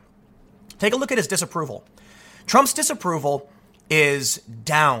doing. Take a look at his disapproval. Trump's disapproval is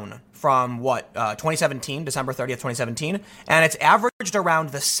down from 2017, December 30th, 2017, and it's averaged around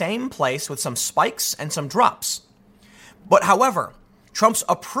the same place with some spikes and some drops. But however, Trump's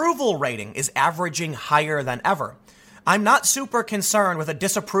approval rating is averaging higher than ever. I'm not super concerned with a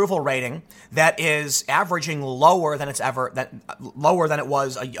disapproval rating that is averaging lower than it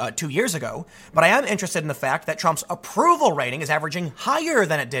was 2 years ago, but I am interested in the fact that Trump's approval rating is averaging higher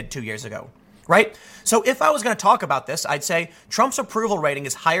than it did 2 years ago. Right? So if I was going to talk about this, I'd say Trump's approval rating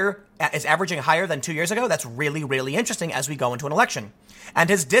is averaging higher than 2 years ago. That's really, really interesting as we go into an election. And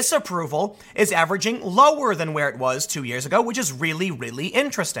his disapproval is averaging lower than where it was 2 years ago, which is really, really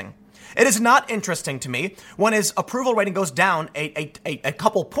interesting. It is not interesting to me when his approval rating goes down a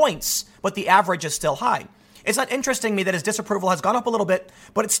couple points, but the average is still high. It's not interesting to me that his disapproval has gone up a little bit,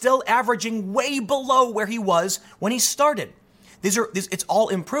 but it's still averaging way below where he was when he started. It's all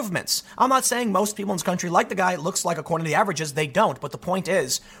improvements. I'm not saying most people in this country like the guy. It looks like according to the averages, they don't. But the point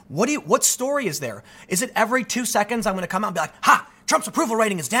is, what story is there? Is it every 2 seconds I'm going to come out and be like, ha, Trump's approval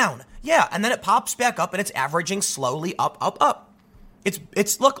rating is down? Yeah. And then it pops back up and it's averaging slowly up, up, up.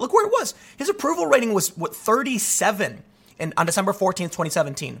 It's look where it was. His approval rating was 37 on December 14th,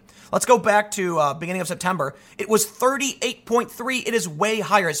 2017. Let's go back to beginning of September. It was 38.3. It is way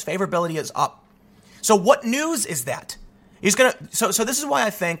higher. His favorability is up. So what news is that? So this is why I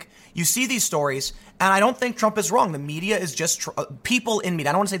think you see these stories, and I don't think Trump is wrong. The media is just people in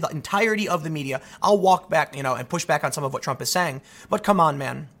media. I don't want to say the entirety of the media. I'll walk back, and push back on some of what Trump is saying. But come on,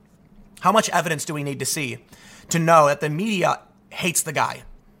 man. How much evidence do we need to see to know that the media hates the guy?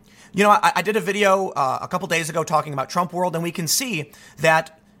 I did a video a couple days ago talking about Trump World, and we can see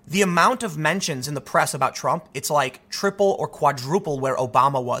that the amount of mentions in the press about Trump, it's like triple or quadruple where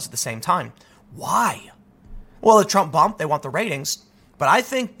Obama was at the same time. Why? Well, the Trump bump, they want the ratings. But I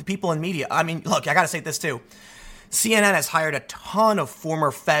think the people in media, look, I got to say this too. CNN has hired a ton of former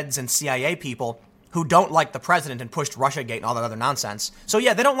feds and CIA people who don't like the president and pushed Russiagate and all that other nonsense. So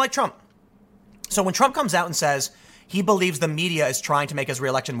yeah, they don't like Trump. So when Trump comes out and says he believes the media is trying to make his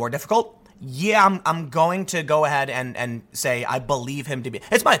reelection more difficult, yeah, I'm going to go ahead and say I believe him to be.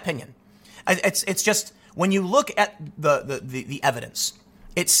 It's my opinion. It's just when you look at the evidence,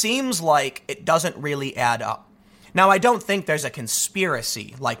 it seems like it doesn't really add up. Now, I don't think there's a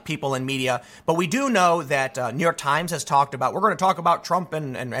conspiracy like people in media, but we do know that New York Times has talked about, we're going to talk about Trump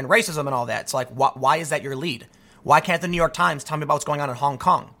and racism and all that. It's like, why is that your lead? Why can't the New York Times tell me about what's going on in Hong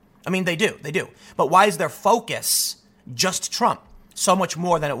Kong? I mean, they do. But why is their focus just Trump so much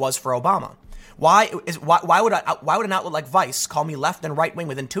more than it was for Obama? Why would an outlet like Vice call me left and right wing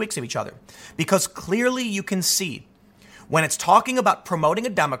within 2 weeks of each other? Because clearly you can see when it's talking about promoting a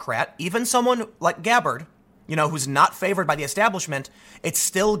Democrat, even someone like Gabbard, who's not favored by the establishment, it's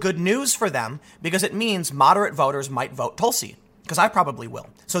still good news for them because it means moderate voters might vote Tulsi, because I probably will.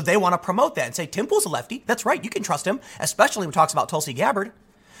 So they want to promote that and say, Tim Pool's a lefty. That's right. You can trust him, especially when he talks about Tulsi Gabbard.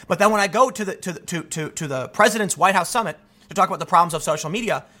 But then when I go to the president's White House summit to talk about the problems of social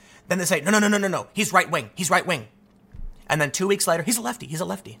media, then they say, no. He's right wing. And then 2 weeks later, he's a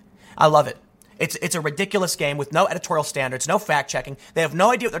lefty. I love it. It's a ridiculous game with no editorial standards, no fact checking. They have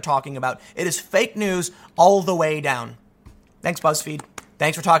no idea what they're talking about. It is fake news all the way down. Thanks, BuzzFeed.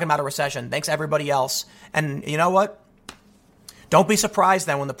 Thanks for talking about a recession. Thanks, everybody else. And you know what? Don't be surprised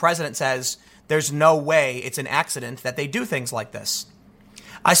then when the president says there's no way it's an accident that they do things like this.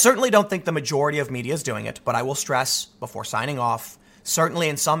 I certainly don't think the majority of media is doing it, but I will stress before signing off, certainly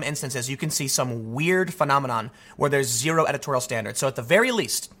in some instances, you can see some weird phenomenon where there's zero editorial standards. So at the very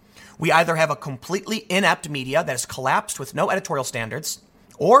least, we either have a completely inept media that has collapsed with no editorial standards,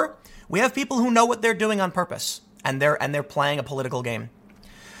 or we have people who know what they're doing on purpose, and they're playing a political game.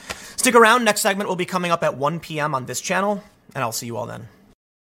 Stick around. Next segment will be coming up at 1 p.m. on this channel, and I'll see you all then.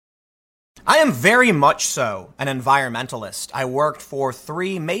 I am very much so an environmentalist. I worked for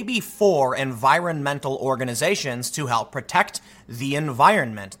 3, maybe 4 environmental organizations to help protect the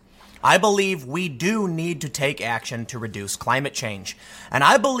environment. I believe we do need to take action to reduce climate change. And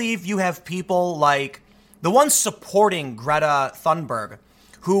I believe you have people like the ones supporting Greta Thunberg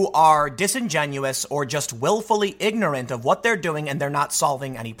who are disingenuous or just willfully ignorant of what they're doing, and they're not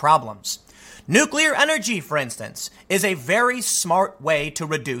solving any problems. Nuclear energy, for instance, is a very smart way to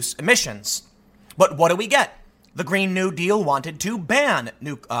reduce emissions. But what do we get? The Green New Deal wanted to ban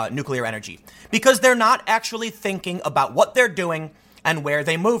nuclear energy because they're not actually thinking about what they're doing and where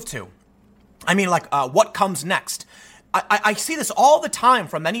they move to. I mean, what comes next? I see this all the time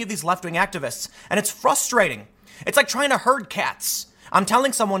from many of these left-wing activists, and it's frustrating. It's like trying to herd cats. I'm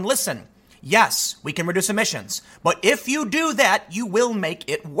telling someone, listen, yes, we can reduce emissions, but if you do that, you will make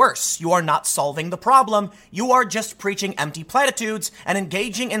it worse. You are not solving the problem. You are just preaching empty platitudes and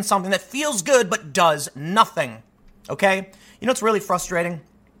engaging in something that feels good but does nothing. Okay? You know what's really frustrating?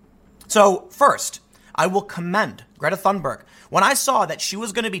 So first, I will commend Greta Thunberg. When I saw that she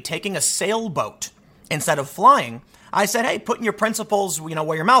was going to be taking a sailboat instead of flying, I said, hey, put in your principles,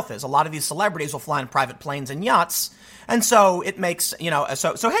 where your mouth is. A lot of these celebrities will fly in private planes and yachts. And so it makes,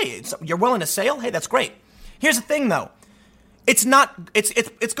 hey, you're willing to sail? Hey, that's great. Here's the thing, though. It's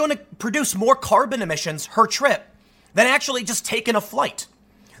going to produce more carbon emissions, her trip, than actually just taking a flight.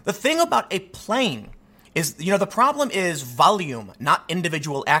 The thing about a plane is, the problem is volume, not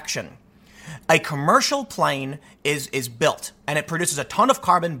individual action. A commercial plane is built, and it produces a ton of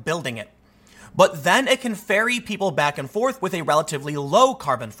carbon building it. But then it can ferry people back and forth with a relatively low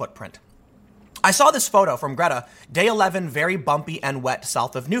carbon footprint. I saw this photo from Greta, day 11, very bumpy and wet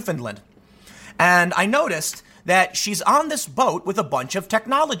south of Newfoundland. And I noticed that she's on this boat with a bunch of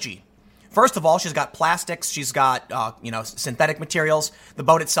technology. First of all, she's got plastics. She's got, synthetic materials. The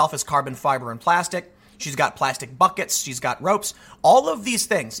boat itself is carbon fiber and plastic. She's got plastic buckets. She's got ropes. All of these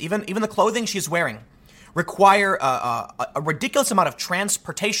things, even the clothing she's wearing, require a ridiculous amount of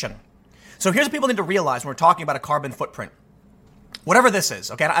transportation. So here's what people need to realize when we're talking about a carbon footprint. Whatever this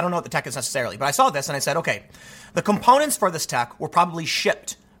is, okay, I don't know what the tech is necessarily, but I saw this and I said, okay, the components for this tech were probably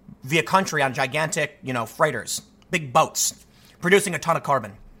shipped via country on gigantic, freighters, big boats, producing a ton of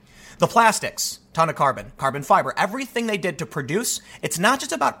carbon. The plastics, ton of carbon, carbon fiber, everything they did to produce, it's not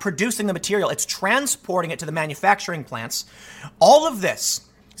just about producing the material, it's transporting it to the manufacturing plants. All of this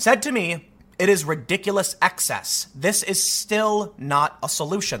said to me, it is ridiculous excess. This is still not a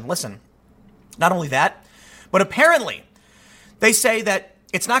solution. Listen, not only that, but apparently they say that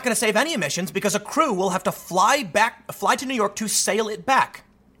it's not going to save any emissions because a crew will have to fly to New York to sail it back.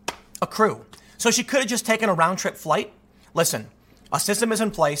 A crew. So she could have just taken a round trip flight. Listen, a system is in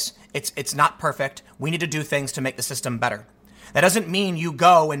place. It's not perfect. We need to do things to make the system better. That doesn't mean you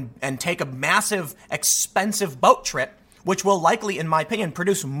go and take a massive, expensive boat trip, which will likely, in my opinion,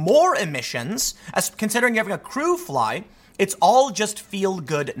 produce more emissions, as considering you're having a crew fly. It's all just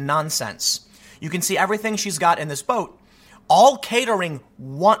feel-good nonsense. You can see everything she's got in this boat, all catering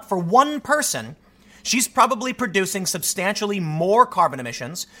for one person. She's probably producing substantially more carbon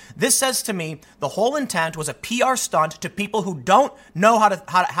emissions. This says to me the whole intent was a PR stunt to people who don't know how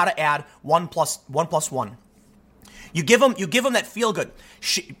to add 1 plus 1. You give them that feel good.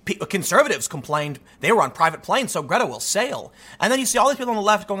 Conservatives complained they were on private planes, so Greta will sail. And then you see all these people on the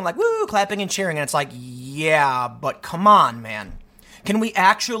left going like, woo, clapping and cheering. And it's like, yeah, but come on, man. Can we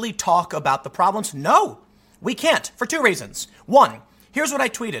actually talk about the problems? No, we can't, for 2 reasons. 1, here's what I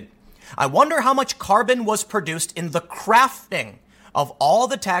tweeted. I wonder how much carbon was produced in the crafting of all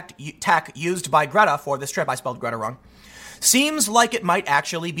the tech used by Greta for this trip. I spelled Greta wrong. Seems like it might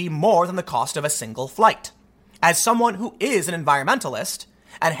actually be more than the cost of a single flight. As someone who is an environmentalist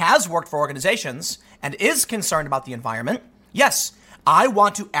and has worked for organizations and is concerned about the environment, yes, I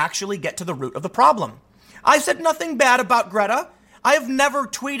want to actually get to the root of the problem. I said nothing bad about Greta. I have never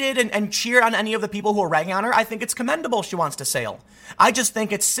tweeted and cheered on any of the people who are ragging on her. I think it's commendable she wants to sail. I just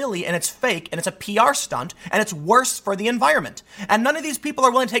think it's silly and it's fake and it's a PR stunt and it's worse for the environment. And none of these people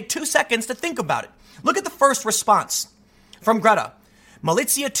are willing to take 2 seconds to think about it. Look at the first response from Greta.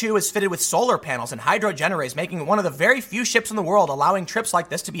 Malizia 2 is fitted with solar panels and hydro generators, making it one of the very few ships in the world allowing trips like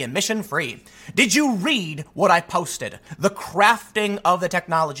this to be emission-free. Did you read what I posted? The crafting of the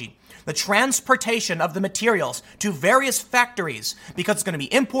technology. The transportation of the materials to various factories, because it's going to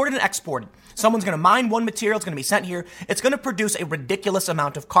be imported and exported. Someone's going to mine one material, it's going to be sent here. It's going to produce a ridiculous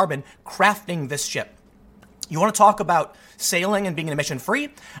amount of carbon crafting this ship. You want to talk about sailing and being emission-free?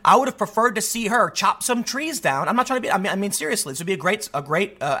 I would have preferred to see her chop some trees down. I'm not trying to be, I mean seriously, this would be a great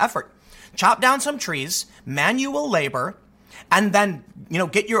effort. Chop down some trees, manual labor, and then,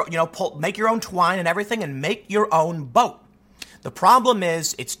 get your, make your own twine and everything and make your own boat. The problem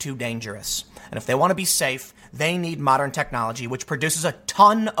is it's too dangerous. And if they want to be safe, they need modern technology, which produces a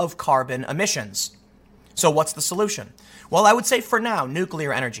ton of carbon emissions. So what's the solution? Well, I would say for now,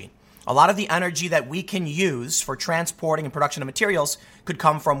 nuclear energy. A lot of the energy that we can use for transporting and production of materials could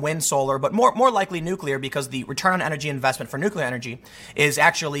come from wind, solar, but more likely nuclear, because the return on energy investment for nuclear energy is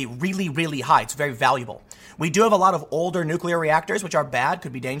actually really, really high. It's very valuable. We do have a lot of older nuclear reactors, which are bad,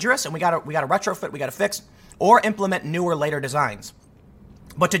 could be dangerous, and we got to retrofit, we got to fix, or implement newer, later designs.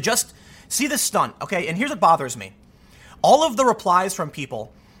 But to just see this stunt, okay, and here's what bothers me. All of the replies from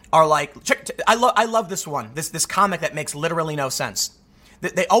people are like, I love this one, this comic that makes literally no sense.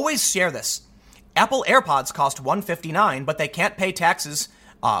 They always share this. Apple AirPods cost $159, but they can't pay taxes.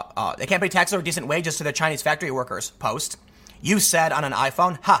 They can't pay taxes or decent wages to their Chinese factory workers. Post. You said on an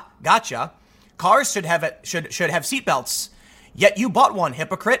iPhone, gotcha. Cars should have seatbelts. Yet you bought one,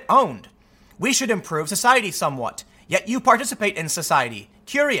 hypocrite. Owned. We should improve society somewhat. Yet you participate in society.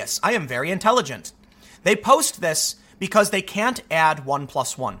 Curious. I am very intelligent. They post this because they can't add 1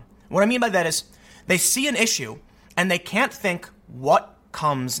 + 1. What I mean by that is they see an issue and they can't think what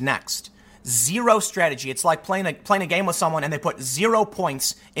comes next. Zero strategy. It's like playing a game with someone and they put 0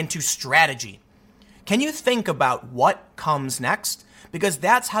 points into strategy. Can you think about what comes next? Because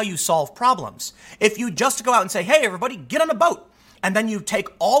that's how you solve problems. If you just go out and say, hey, everybody, get on a boat, and then you take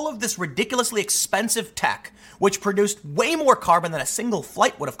all of this ridiculously expensive tech, which produced way more carbon than a single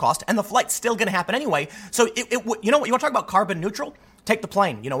flight would have cost, and the flight's still going to happen anyway. So you know what? You want to talk about carbon neutral? Take the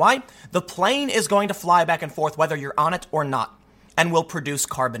plane. You know why? The plane is going to fly back and forth whether you're on it or not, and will produce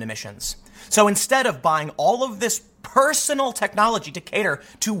carbon emissions. So instead of buying all of this personal technology to cater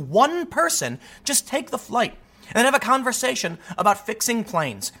to one person, just take the flight and then have a conversation about fixing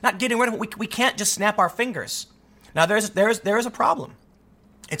planes, not getting rid of it. We can't just snap our fingers. Now there is a problem.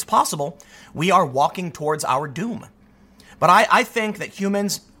 It's possible we are walking towards our doom. But I think that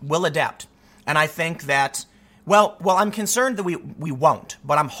humans will adapt. And I think that, well, I'm concerned that we won't,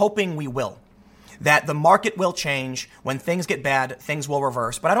 but I'm hoping we will. That the market will change. When things get bad, things will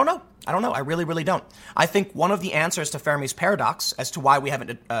reverse. But I don't know. I really, really don't. I think one of the answers to Fermi's paradox as to why we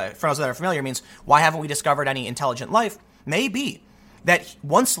haven't, for those that are familiar, means why haven't we discovered any intelligent life, may be that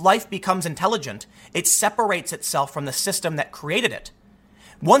once life becomes intelligent, it separates itself from the system that created it.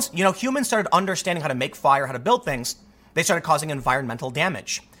 Once, humans started understanding how to make fire, how to build things, they started causing environmental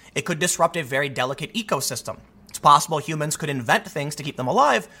damage. It could disrupt a very delicate ecosystem. It's possible humans could invent things to keep them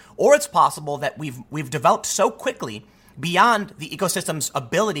alive, or it's possible that we've developed so quickly beyond the ecosystem's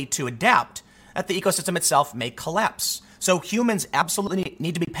ability to adapt that the ecosystem itself may collapse. So humans absolutely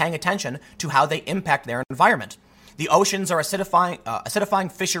need to be paying attention to how they impact their environment. The oceans are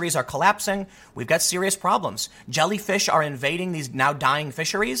acidifying, fisheries are collapsing. We've got serious problems. Jellyfish are invading these now dying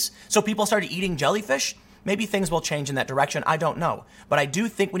fisheries. So people started eating jellyfish. Maybe things will change in that direction. I don't know. But I do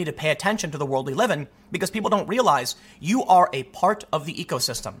think we need to pay attention to the world we live in, because people don't realize you are a part of the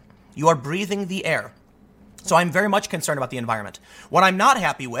ecosystem. You are breathing the air. So I'm very much concerned about the environment. What I'm not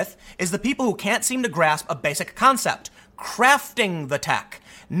happy with is the people who can't seem to grasp a basic concept: crafting the tech,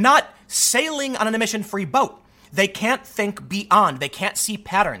 not sailing on an emission-free boat. They can't think beyond. They can't see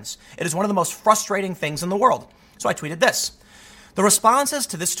patterns. It is one of the most frustrating things in the world. So I tweeted this. The responses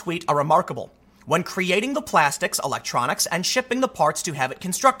to this tweet are remarkable. When creating the plastics, electronics, and shipping the parts to have it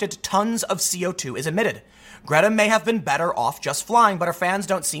constructed, tons of CO2 is emitted. Greta may have been better off just flying, but her fans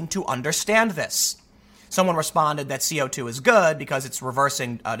don't seem to understand this. Someone responded that CO2 is good because it's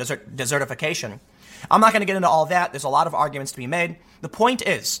reversing desertification. I'm not going to get into all that. There's a lot of arguments to be made. The point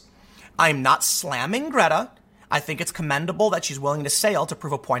is, I'm not slamming Greta. I think it's commendable that she's willing to sail to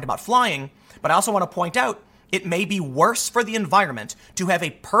prove a point about flying, but I also want to point out it may be worse for the environment to have a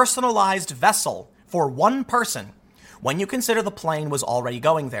personalized vessel for one person when you consider the plane was already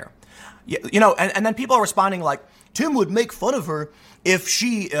going there. And then people are responding like, Tim would make fun of her if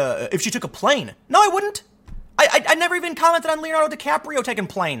she took a plane. No, I wouldn't. I never even commented on Leonardo DiCaprio taking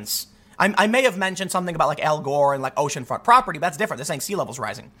planes. I may have mentioned something about like Al Gore and like oceanfront property, but that's different. They're saying sea level's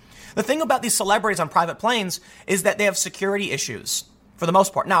rising. The thing about these celebrities on private planes is that they have security issues for the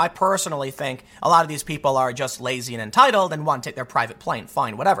most part. Now, I personally think a lot of these people are just lazy and entitled and want to take their private plane.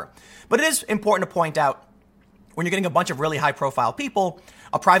 Fine, whatever. But it is important to point out when you're getting a bunch of really high profile people,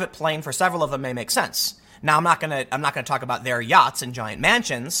 a private plane for several of them may make sense. Now, I'm not going to talk about their yachts and giant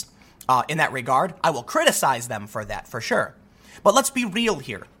mansions in that regard. I will criticize them for that for sure. But let's be real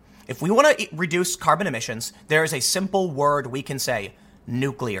here. If we want to reduce carbon emissions, there is a simple word we can say: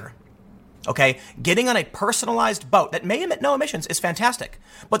 nuclear. Okay, getting on a personalized boat that may emit no emissions is fantastic.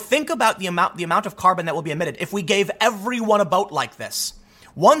 But think about the amount of carbon that will be emitted if we gave everyone a boat like this.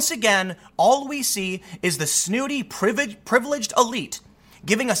 Once again, all we see is the snooty, privileged elite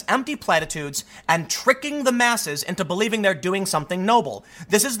giving us empty platitudes and tricking the masses into believing they're doing something noble.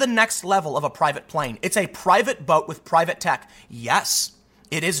 This is the next level of a private plane. It's a private boat with private tech. Yes,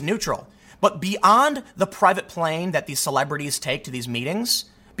 it is neutral. But beyond the private plane that these celebrities take to these meetings,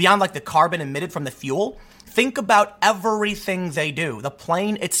 beyond like the carbon emitted from the fuel, think about everything they do. The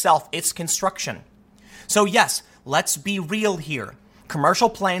plane itself, its construction. So yes, let's be real here.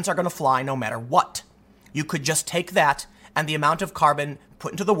 Commercial planes are going to fly no matter what. You could just take that and the amount of carbon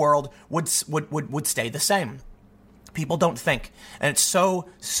put into the world would stay the same. People don't think. And it's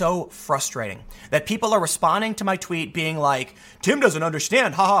so frustrating that people are responding to my tweet being like, Tim doesn't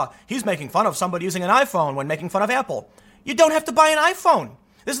understand. Haha, he's making fun of somebody using an iPhone when making fun of Apple. You don't have to buy an iPhone.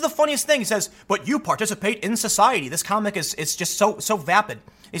 This is the funniest thing. He says, but you participate in society. This comic is just so vapid.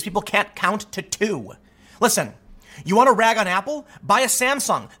 These people can't count to 2. Listen, you want to rag on Apple? Buy a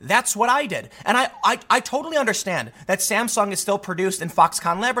Samsung. That's what I did. And I totally understand that Samsung is still produced in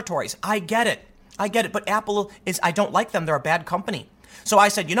Foxconn Laboratories. I get it. But Apple I don't like them. They're a bad company. So I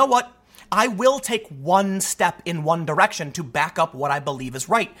said, you know what? I will take one step in one direction to back up what I believe is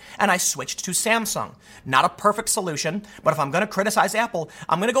right. And I switched to Samsung. Not a perfect solution, but if I'm going to criticize Apple,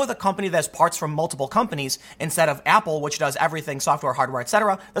 I'm going to go with a company that has parts from multiple companies instead of Apple, which does everything, software, hardware,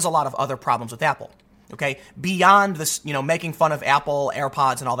 etc. There's a lot of other problems with Apple. Okay, beyond this, making fun of Apple,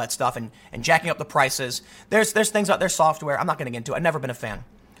 AirPods and all that stuff and jacking up the prices, there's things about their software I'm not going to get into. I've never been a fan.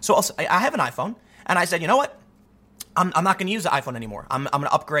 So also, I have an iPhone, and I said, you know what? I'm not going to use the iPhone anymore. I'm going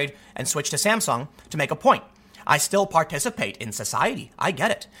to upgrade and switch to Samsung to make a point. I still participate in society. I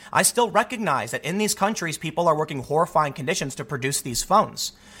get it. I still recognize that in these countries, people are working horrifying conditions to produce these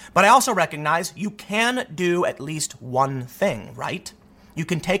phones. But I also recognize you can do at least one thing, right? You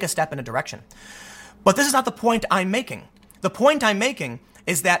can take a step in a direction. But this is not the point I'm making. The point I'm making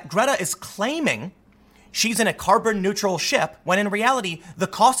is that Greta is claiming she's in a carbon neutral ship when in reality, the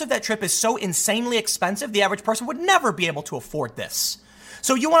cost of that trip is so insanely expensive, the average person would never be able to afford this.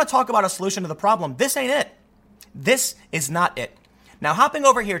 So you want to talk about a solution to the problem? This ain't it. This is not it. Now, hopping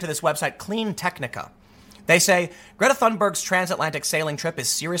over here to this website, Clean Technica, they say Greta Thunberg's transatlantic sailing trip is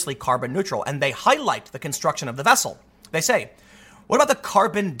seriously carbon neutral, and they highlight the construction of the vessel. They say, what about the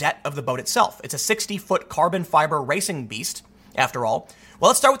carbon debt of the boat itself? It's a 60-foot carbon fiber racing beast, after all. Well,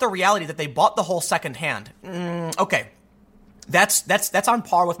 let's start with the reality that they bought the whole secondhand. Okay, that's on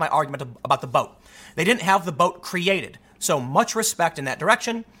par with my argument about the boat. They didn't have the boat created, so much respect in that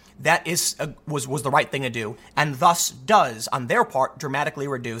direction. That was the right thing to do, and thus does, on their part, dramatically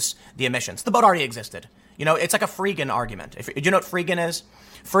reduce the emissions. The boat already existed. It's like a freegan argument. Do you know what freegan is?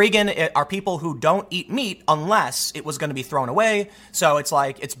 Freegan are people who don't eat meat unless it was going to be thrown away. So it's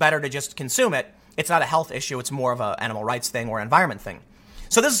like, it's better to just consume it. It's not a health issue. It's more of an animal rights thing or environment thing.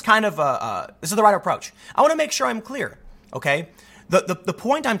 So this is kind of this is the right approach. I want to make sure I'm clear. Okay. The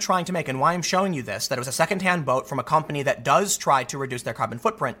point I'm trying to make and why I'm showing you this, that it was a secondhand boat from a company that does try to reduce their carbon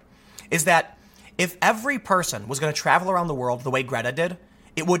footprint, is that if every person was going to travel around the world the way Greta did,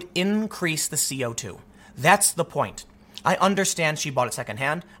 it would increase the CO2. That's the point. I understand she bought it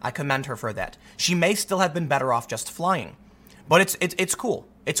secondhand. I commend her for that. She may still have been better off just flying, but it's cool.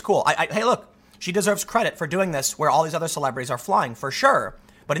 It's cool. Hey, look, she deserves credit for doing this where all these other celebrities are flying for sure.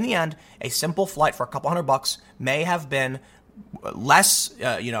 But in the end, a simple flight for a couple $100 may have been less,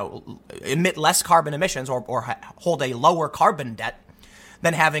 emit less carbon emissions or hold a lower carbon debt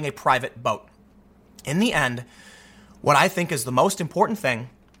than having a private boat. In the end, what I think is the most important thing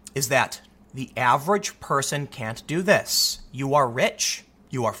is that the average person can't do this. You are rich.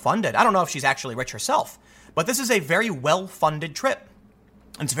 You are funded. I don't know if she's actually rich herself, but this is a very well-funded trip.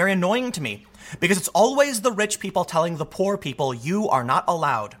 And it's very annoying to me because it's always the rich people telling the poor people, you are not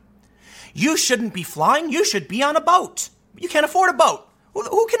allowed. You shouldn't be flying. You should be on a boat. You can't afford a boat.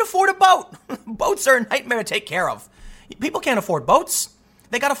 Who can afford a boat? Boats are a nightmare to take care of. People can't afford boats.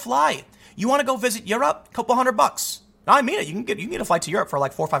 They got to fly. You want to go visit Europe? A couple $100. No, I mean it. You can get a flight to Europe for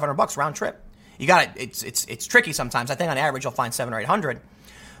like $400 or $500 round trip. You got it. It's tricky sometimes. I think on average you'll find $700 or $800,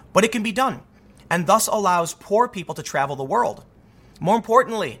 but it can be done, and thus allows poor people to travel the world. More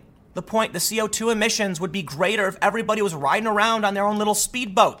importantly, the CO2 emissions would be greater if everybody was riding around on their own little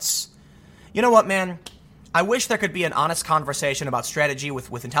speedboats. You know what, man? I wish there could be an honest conversation about strategy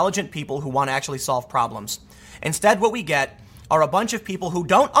with intelligent people who want to actually solve problems. Instead, what we get are a bunch of people who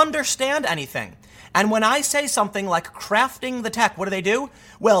don't understand anything. And when I say something like crafting the tech, what do?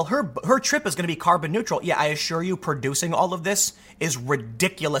 Well, her trip is going to be carbon neutral. Yeah, I assure you, producing all of this is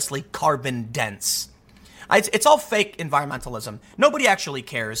ridiculously carbon dense. It's all fake environmentalism. Nobody actually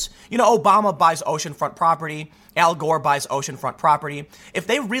cares. You know, Obama buys oceanfront property. Al Gore buys oceanfront property. If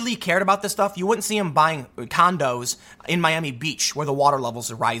they really cared about this stuff, you wouldn't see them buying condos in Miami Beach where the water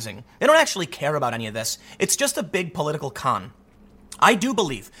levels are rising. They don't actually care about any of this. It's just a big political con. I do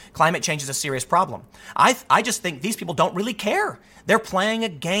believe climate change is a serious problem. I just think these people don't really care. They're playing a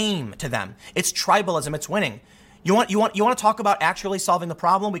game to them. It's tribalism. It's winning. You want to talk about actually solving the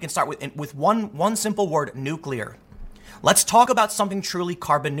problem? We can start with one simple word: nuclear. Let's talk about something truly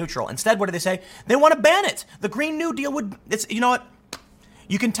carbon neutral. Instead, what do they say? They want to ban it. The Green New Deal would. You know what?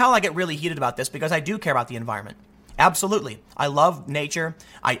 You can tell I get really heated about this because I do care about the environment. Absolutely. I love nature.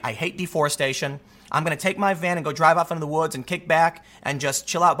 I hate deforestation. I'm going to take my van and go drive off into the woods and kick back and just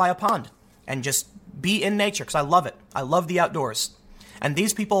chill out by a pond and just be in nature because I love it. I love the outdoors. And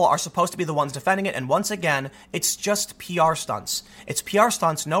these people are supposed to be the ones defending it. And once again, it's just PR stunts. It's PR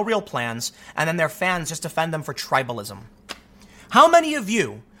stunts, no real plans. And then their fans just defend them for tribalism. How many of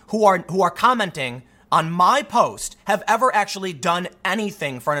you who are commenting on my post have ever actually done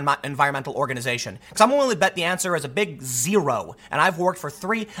anything for an environmental organization? Because I'm willing to bet the answer is a big 0. And I've worked for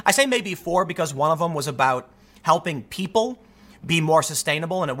 3. I say maybe 4 because one of them was about helping people be more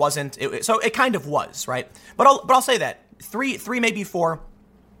sustainable, and it wasn't. So it kind of was, right? But I'll say that 3, maybe 4.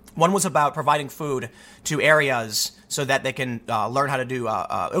 One was about providing food to areas so that they can learn how to do.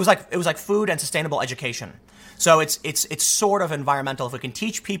 It was like food and sustainable education. So it's sort of environmental. If we can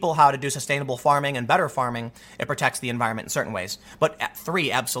teach people how to do sustainable farming and better farming, it protects the environment in certain ways. But at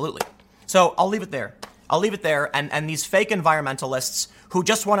 3, absolutely. So I'll leave it there. And these fake environmentalists who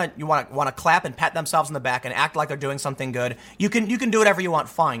just want to clap and pat themselves on the back and act like they're doing something good. You can do whatever you want,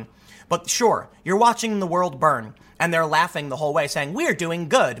 fine. But sure, you're watching the world burn, and they're laughing the whole way, saying we're doing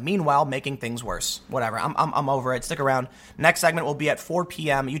good. Meanwhile, making things worse. Whatever. I'm over it. Stick around. Next segment will be at 4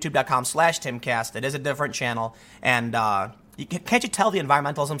 p.m. YouTube.com/Timcast. It is a different channel, and can't you tell the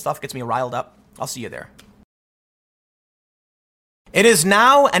environmentalism stuff gets me riled up? I'll see you there. It is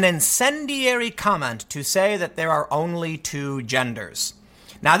now an incendiary comment to say that there are only 2 genders.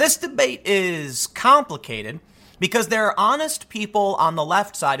 Now, this debate is complicated because there are honest people on the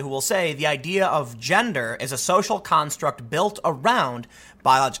left side who will say the idea of gender is a social construct built around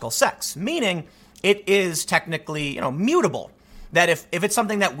biological sex, meaning it is technically, mutable. That if it's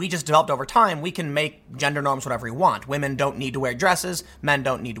something that we just developed over time, we can make gender norms whatever we want. Women don't need to wear dresses, men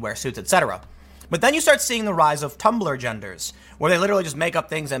don't need to wear suits, etc. But then you start seeing the rise of Tumblr genders, where they literally just make up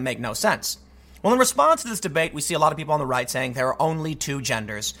things that make no sense. Well, in response to this debate, we see a lot of people on the right saying there are only 2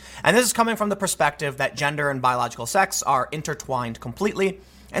 genders. And this is coming from the perspective that gender and biological sex are intertwined completely.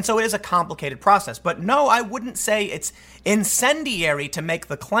 And so it is a complicated process. But no, I wouldn't say it's incendiary to make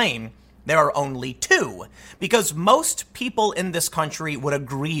the claim there are only 2, because most people in this country would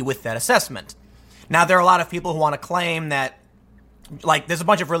agree with that assessment. Now, there are a lot of people who want to claim that there's a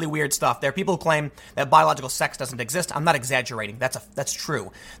bunch of really weird stuff. There are people who claim that biological sex doesn't exist. I'm not exaggerating. That's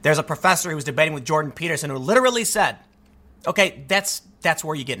true. There's a professor who was debating with Jordan Peterson who literally said, okay, that's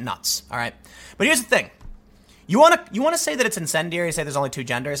where you get nuts. All right. But here's the thing. You want to say that it's incendiary, say there's only 2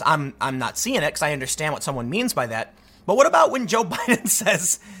 genders. I'm not seeing it because I understand what someone means by that. But what about when Joe Biden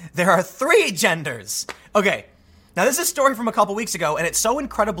says there are 3 genders? Okay. Now, this is a story from a couple weeks ago, and it's so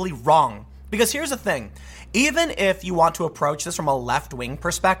incredibly wrong. Because here's the thing. Even if you want to approach this from a left-wing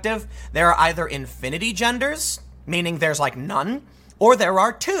perspective, there are either infinity genders, meaning there's none, or there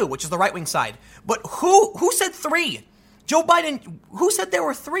are 2, which is the right-wing side. But who said 3? Joe Biden, who said there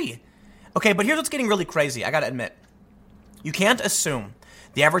were 3? Okay, but here's what's getting really crazy. I gotta admit. You can't assume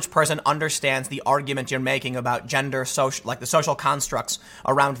the average person understands the argument you're making about gender, the social constructs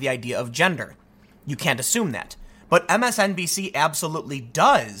around the idea of gender. You can't assume that. But MSNBC absolutely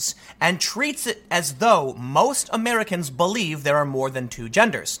does, and treats it as though most Americans believe there are more than 2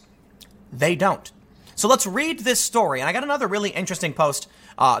 genders. They don't. So let's read this story. And I got another really interesting post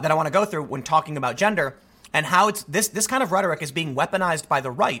that I want to go through when talking about gender and how it's this kind of rhetoric is being weaponized by the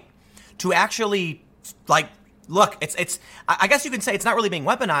right to actually, look, it's I guess you can say it's not really being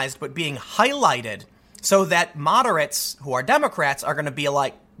weaponized, but being highlighted so that moderates who are Democrats are going to be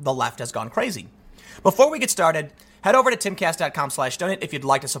like, the left has gone crazy. Before we get started, head over to timcast.com/donate if you'd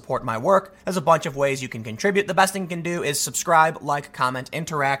like to support my work. There's a bunch of ways you can contribute. The best thing you can do is subscribe, like, comment,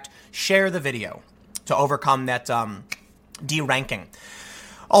 interact, share the video to overcome that deranking.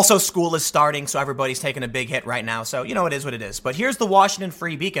 Also, school is starting, so everybody's taking a big hit right now. So, it is what it is. But here's the Washington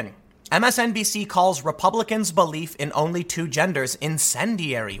Free Beacon. MSNBC calls Republicans' belief in only 2 genders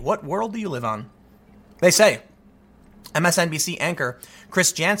incendiary. What world do you live on? They say MSNBC anchor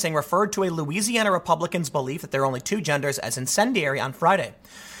Chris Jansing referred to a Louisiana Republican's belief that there are only two genders as incendiary on Friday.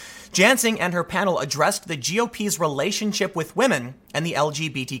 Jansing and her panel addressed the GOP's relationship with women and the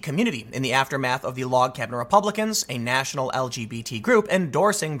LGBT community in the aftermath of the Log Cabin Republicans, a national LGBT group,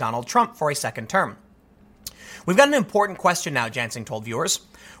 endorsing Donald Trump for a second term. We've got an important question now, Jansing told viewers.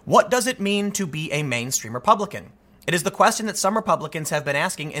 What does it mean to be a mainstream Republican? It is the question that some Republicans have been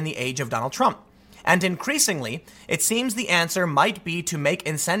asking in the age of Donald Trump. And increasingly, it seems the answer might be to make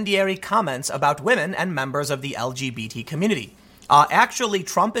incendiary comments about women and members of the LGBT community. Actually,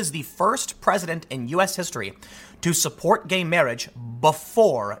 Trump is the first president in U.S. history to support gay marriage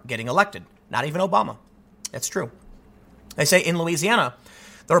before getting elected. Not even Obama. That's true. They say in Louisiana,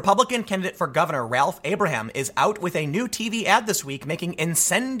 the Republican candidate for governor, Ralph Abraham, is out with a new TV ad this week making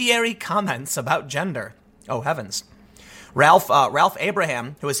incendiary comments about gender. Oh, heavens. Ralph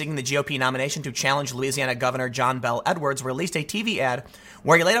Abraham, who is seeking the GOP nomination to challenge Louisiana Governor John Bel Edwards, released a TV ad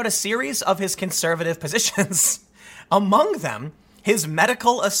where he laid out a series of his conservative positions. Among them, his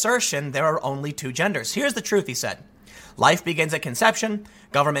medical assertion there are only two genders. Here's the truth, he said. Life begins at conception,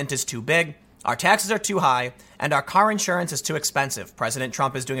 government is too big, our taxes are too high, and our car insurance is too expensive. President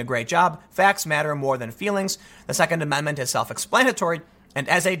Trump is doing a great job. Facts matter more than feelings. The Second Amendment is self-explanatory. And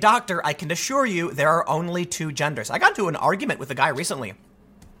as a doctor, I can assure you there are only two genders. I got into an argument with a guy recently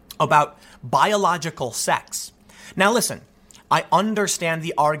about biological sex. Now listen, I understand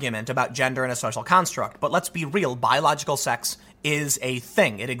the argument about gender and a social construct, but let's be real, biological sex is a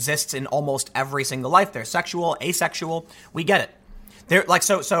thing. It exists in almost every single life. There's sexual, asexual, we get it.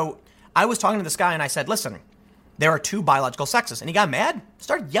 So I was talking to this guy and I said, listen, there are two biological sexes. And he got mad,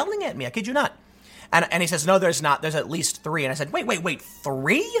 started yelling at me, I kid you not. And he says, no, there's not. There's at least three. And I said, wait,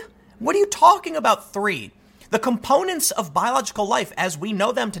 three? What are you talking about, three? The components of biological life as we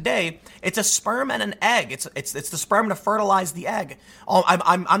know them today, it's a sperm and an egg. It's the sperm to fertilize the egg.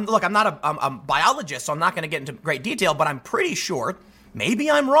 I'm not a biologist, so I'm not going to get into great detail, but I'm pretty sure, maybe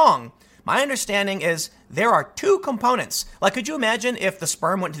I'm wrong. My understanding is there are two components. Like, could you imagine if the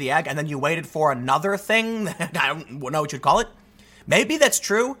sperm went to the egg and then you waited for another thing? I don't know what you'd call it. Maybe that's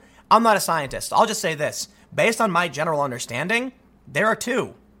true. I'm not a scientist. I'll just say this. Based on my general understanding, there are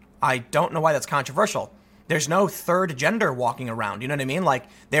two. I don't know why that's controversial. There's no third gender walking around. You know what I mean? Like,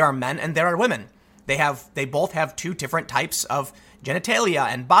 there are men and there are women. They both have two different types of genitalia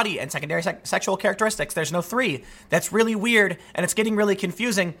and body and secondary sexual characteristics. There's no three. That's really weird, and it's getting really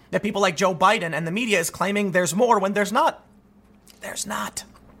confusing that people like Joe Biden and the media is claiming there's more when there's not. There's not.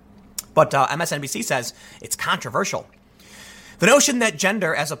 But MSNBC says it's controversial. The notion that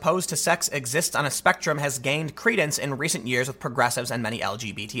gender as opposed to sex exists on a spectrum has gained credence in recent years with progressives and many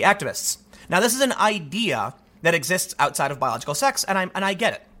LGBT activists. Now, this is an idea that exists outside of biological sex, and I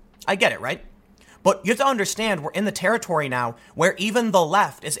get it. I get it, right? But you have to understand we're in the territory now where even the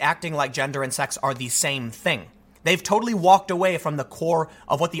left is acting like gender and sex are the same thing. They've totally walked away from the core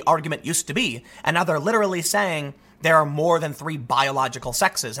of what the argument used to be, and now they're literally saying there are more than three biological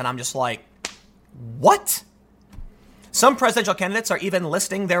sexes, and I'm just like, what? Some presidential candidates are even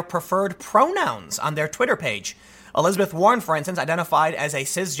listing their preferred pronouns on their Twitter page. Elizabeth Warren, for instance, identified as a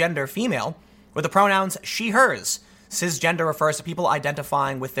cisgender female with the pronouns she, hers. Cisgender refers to people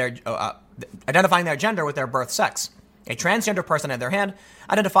identifying their gender with their birth sex. A transgender person, on the other hand,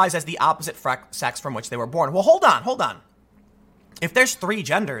 identifies as the opposite sex from which they were born. Well, hold on. If there's three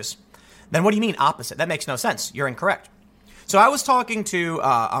genders, then what do you mean opposite? That makes no sense. You're incorrect. So I was talking to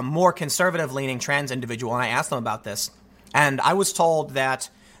a more conservative-leaning trans individual, and I asked them about this. And I was told that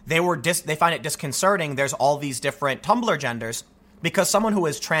they find it disconcerting there's all these different Tumblr genders because someone who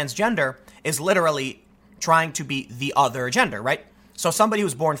is transgender is literally trying to be the other gender, right? So somebody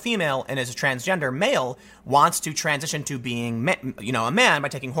who's born female and is a transgender male wants to transition to being, a man by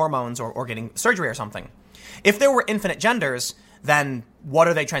taking hormones or getting surgery or something. If there were infinite genders, then what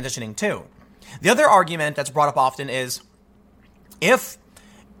are they transitioning to? The other argument that's brought up often is if,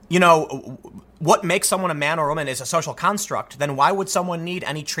 what makes someone a man or woman is a social construct, then why would someone need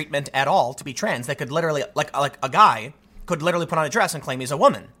any treatment at all to be trans? They could literally, like a guy could literally put on a dress and claim he's a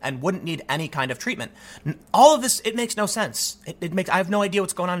woman and wouldn't need any kind of treatment. All of this, it makes no sense. I have no idea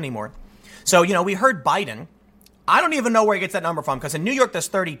what's going on anymore. So, we heard Biden. I don't even know where he gets that number from because in New York, there's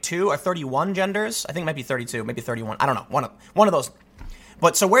 32 or 31 genders. I think it might be 32, maybe 31. I don't know. One of those.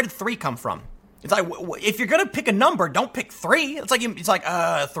 But so where did three come from? It's like, if you're going to pick a number, don't pick three. It's like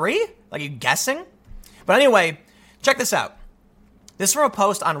three? Like, you guessing? But anyway, check this out. This is from a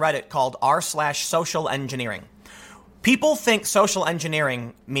post on Reddit called r/social engineering. People think social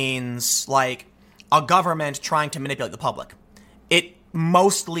engineering means like a government trying to manipulate the public. It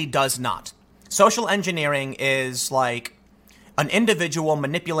mostly does not. Social engineering is like an individual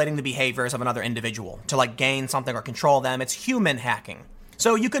manipulating the behaviors of another individual to like gain something or control them. It's human hacking.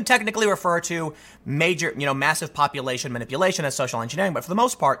 So you can technically refer to major, massive population manipulation as social engineering, but for the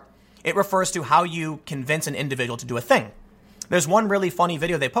most part, it refers to how you convince an individual to do a thing. There's one really funny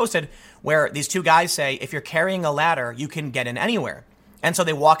video they posted where these two guys say, if you're carrying a ladder, you can get in anywhere. And so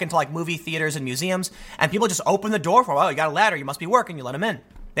they walk into like movie theaters and museums, and people just open the door for, you got a ladder, you must be working, you let them in.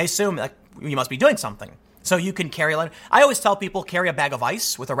 They assume like you must be doing something. So you can carry a ladder. I always tell people, carry a bag of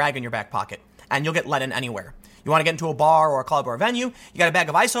ice with a rag in your back pocket, and you'll get let in anywhere. You want to get into a bar or a club or a venue, you got a bag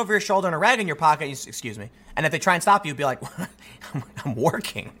of ice over your shoulder and a rag in your pocket, excuse me. And if they try and stop you, be like, I'm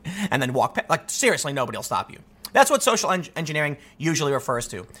working. And then walk past. Like, seriously, nobody will stop you. That's what social engineering usually refers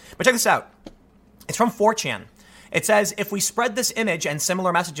to. But check this out. It's from 4chan. It says, if we spread this image and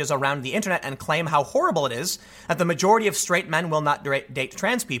similar messages around the internet and claim how horrible it is, that the majority of straight men will not date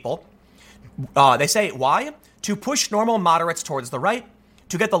trans people, they say, why? To push normal moderates towards the right,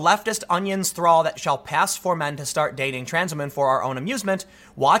 to get the leftist onions thrall that shall pass for men to start dating trans women for our own amusement,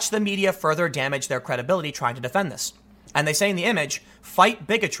 watch the media further damage their credibility trying to defend this. And they say in the image, fight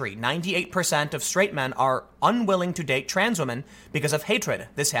bigotry. 98% of straight men are unwilling to date trans women because of hatred.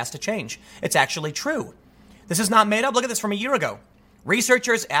 This has to change. It's actually true. This is not made up. Look at this from a year ago.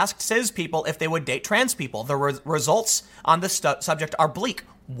 Researchers asked cis people if they would date trans people. The results on this subject are bleak.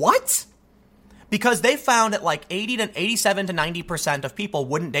 What? Because they found that like 87 to 90% of people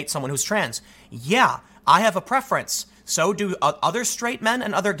wouldn't date someone who's trans. Yeah, I have a preference. So do other straight men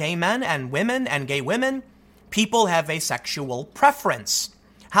and other gay men and women and gay women. People have a sexual preference.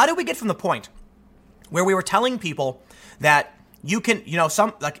 How did we get from the point where we were telling people that you can,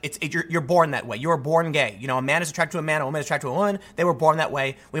 you're born that way. You were born gay. A man is attracted to a man, a woman is attracted to a woman. They were born that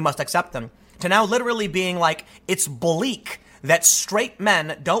way. We must accept them. To now literally being like, it's bleak that straight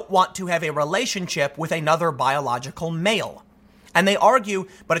men don't want to have a relationship with another biological male. And they argue,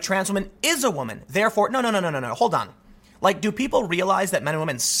 but a trans woman is a woman. Therefore, no, hold on. Like, do people realize that men and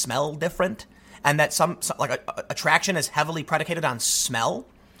women smell different? And that some attraction is heavily predicated on smell?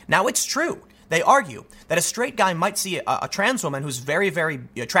 Now, it's true. They argue that a straight guy might see a trans woman who's very, very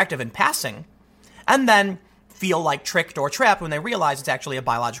attractive in passing, and then feel like tricked or trapped when they realize it's actually a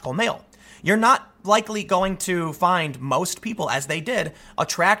biological male. You're not likely going to find most people, as they did,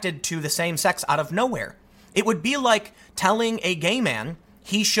 attracted to the same sex out of nowhere. It would be like telling a gay man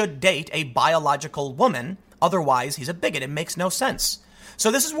he should date a biological woman, otherwise he's a bigot. It makes no sense.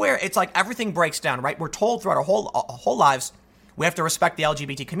 So this is where it's like everything breaks down, right? We're told throughout our whole lives we have to respect the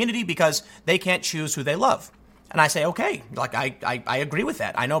LGBT community because they can't choose who they love. And I say, okay, like I agree with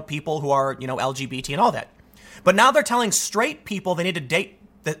that. I know people who are, LGBT and all that. But now they're telling straight people they need to date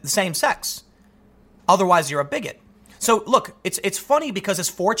the same sex. Otherwise, you're a bigot. So look, it's funny because this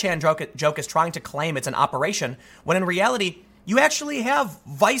 4chan joke is trying to claim it's an operation, when in reality, you actually have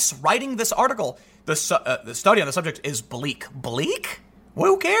Vice writing this article. The study on the subject is bleak. Bleak?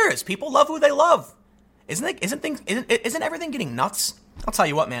 Well, who cares? People love who they love. Isn't everything getting nuts? I'll tell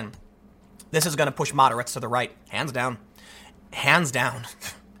you what, man. This is going to push moderates to the right. Hands down. Hands down.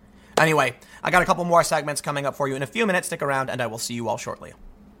 Anyway, I got a couple more segments coming up for you in a few minutes. Stick around, and I will see you all shortly.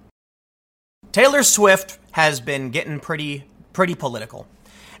 Taylor Swift has been getting pretty political.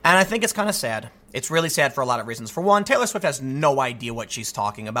 And I think it's kind of sad. It's really sad for a lot of reasons. For one, Taylor Swift has no idea what she's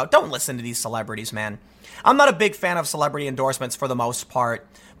talking about. Don't listen to these celebrities, man. I'm not a big fan of celebrity endorsements for the most part,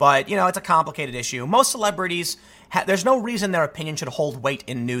 but, it's a complicated issue. Most celebrities, there's no reason their opinion should hold weight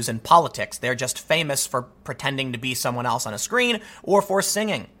in news and politics. They're just famous for pretending to be someone else on a screen or for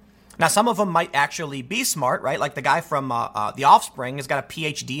singing. Now, some of them might actually be smart, right? Like the guy from The Offspring has got a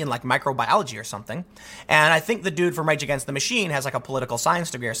PhD in like microbiology or something. And I think the dude from Rage Against the Machine has like a political science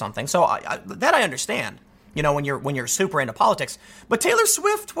degree or something. So that I understand, when you're super into politics. But Taylor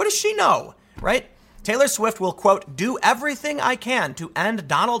Swift, what does she know, right? Taylor Swift will, quote, do everything I can to end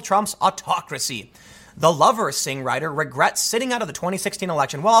Donald Trump's autocracy. The Lover songwriter regrets sitting out of the 2016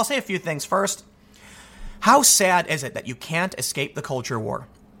 election. Well, I'll say a few things first. How sad is it that you can't escape the culture war?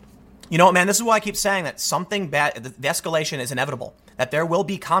 You know what, man, this is why I keep saying that something bad, the escalation is inevitable, that there will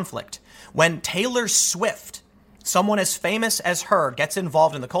be conflict. When Taylor Swift, someone as famous as her, gets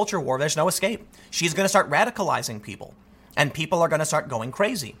involved in the culture war, there's no escape. She's going to start radicalizing people, and people are going to start going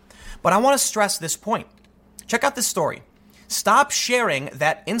crazy. But I want to stress this point. Check out this story. Stop sharing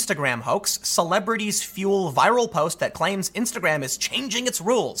that Instagram hoax. Celebrities fuel viral post that claims Instagram is changing its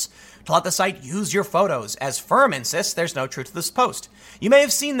rules to let the site use your photos, as Firm insists there's no truth to this post. You may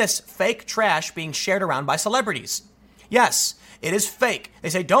have seen this fake trash being shared around by celebrities. Yes, It is fake. They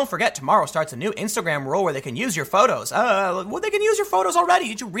say, don't forget, tomorrow starts a new Instagram rule where they can use your photos. Well, they can use your photos already.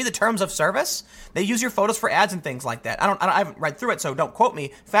 Did you read the terms of service? They use your photos for ads and things like that. I haven't read through it, so don't quote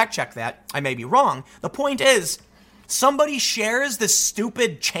me. Fact check that. I may be wrong. The point is, somebody shares this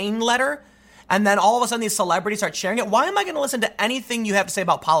stupid chain letter, and then all of a sudden these celebrities start sharing it. Why am I going to listen to anything you have to say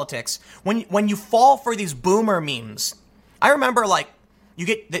about politics when you fall for these boomer memes? I remember, like,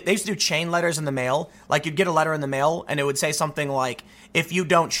 they used to do chain letters in the mail. Like, you'd get a letter in the mail, and it would say something like, if you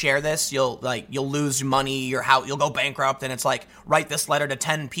don't share this, you'll lose money, you'll go bankrupt, and it's like, write this letter to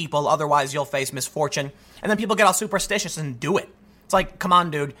 10 people, otherwise you'll face misfortune. And then people get all superstitious and do it. It's like, come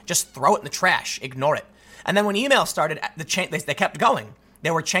on, dude, just throw it in the trash, ignore it. And then when email started, they kept going. They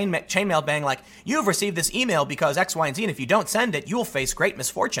were chain mail bang like, you've received this email because X, Y, and Z, and if you don't send it, you will face great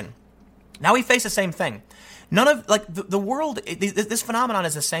misfortune. Now we face the same thing. None of, like, the world, this phenomenon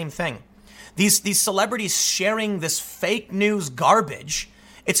is the same thing. These celebrities sharing this fake news garbage,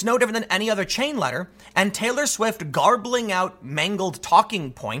 it's no different than any other chain letter, and Taylor Swift garbling out mangled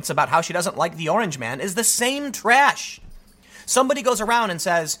talking points about how she doesn't like the Orange Man is the same trash. Somebody goes around and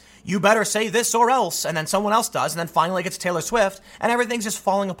says, you better say this or else, and then someone else does, and then finally it gets Taylor Swift, and everything's just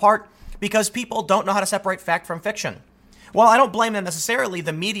falling apart because people don't know how to separate fact from fiction. Well, I don't blame them necessarily.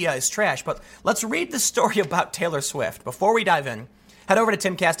 The media is trash, but let's read the story about Taylor Swift. Before we dive in, head over to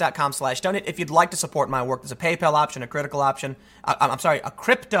timcast.com/donate if you'd like to support my work. There's a PayPal option, a crypto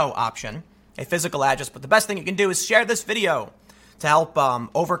option, a physical address, but the best thing you can do is share this video to help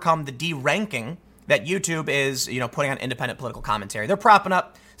overcome the de-ranking that YouTube is, putting on independent political commentary. They're propping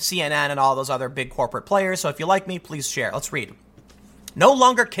up CNN and all those other big corporate players, so if you like me, please share. Let's read. No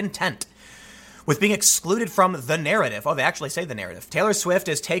longer content with being excluded from the narrative. Oh, they actually say the narrative. Taylor Swift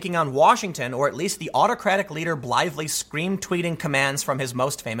is taking on Washington, or at least the autocratic leader blithely scream-tweeting commands from his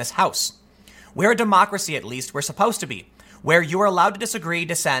most famous house. We're a democracy, at least we're supposed to be, where you are allowed to disagree,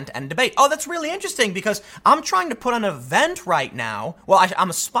 dissent, and debate. Oh, that's really interesting because I'm trying to put on an event right now. Well, I'm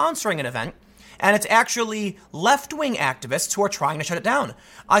sponsoring an event, and it's actually left-wing activists who are trying to shut it down.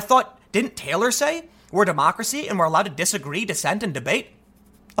 I thought, didn't Taylor say we're a democracy and we're allowed to disagree, dissent, and debate?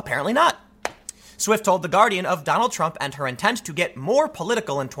 Apparently not. Swift told The Guardian of Donald Trump and her intent to get more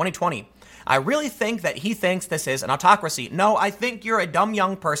political in 2020. I really think that he thinks this is an autocracy. No, I think you're a dumb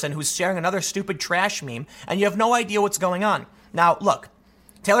young person who's sharing another stupid trash meme and you have no idea what's going on. Now, look,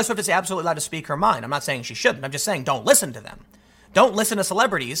 Taylor Swift is absolutely allowed to speak her mind. I'm not saying she shouldn't. I'm just saying don't listen to them. Don't listen to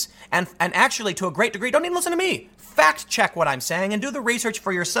celebrities, and actually, to a great degree, don't even listen to me. Fact check what I'm saying and do the research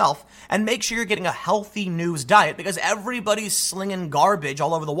for yourself and make sure you're getting a healthy news diet because everybody's slinging garbage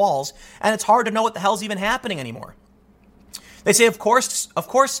all over the walls, and it's hard to know what the hell's even happening anymore. They say, of course,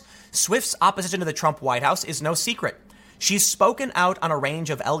 Swift's opposition to the Trump White House is no secret. She's spoken out on a range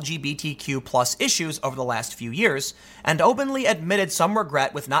of LGBTQ plus issues over the last few years and openly admitted some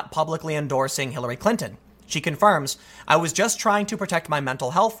regret with not publicly endorsing Hillary Clinton. She confirms, I was just trying to protect my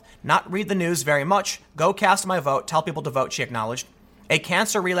mental health, not read the news very much, go cast my vote, tell people to vote, she acknowledged. A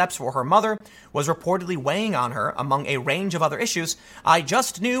cancer relapse for her mother was reportedly weighing on her among a range of other issues. I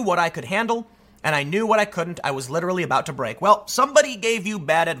just knew what I could handle, and I knew what I couldn't. I was literally about to break. Well, somebody gave you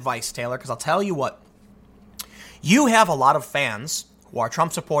bad advice, Taylor, because I'll tell you what. You have a lot of fans who are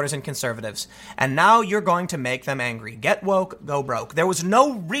Trump supporters and conservatives, and now you're going to make them angry. Get woke, go broke. There was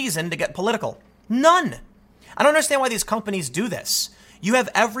no reason to get political. None. I don't understand why these companies do this. You have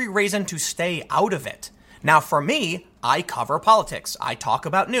every reason to stay out of it. Now, for me, I cover politics. I talk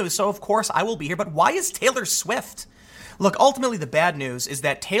about news, so of course I will be here. But why is Taylor Swift? Look, ultimately the bad news is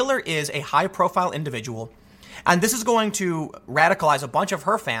that Taylor is a high-profile individual, and this is going to radicalize a bunch of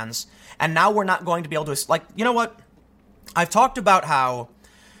her fans, and now we're not going to be able to, like, you know what? I've talked about how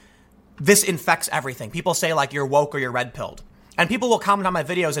this infects everything. People say, like, you're woke or you're red-pilled. And people will comment on my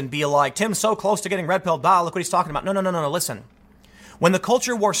videos and be like, Tim's so close to getting red-pilled. Look what he's talking about. No, listen. When the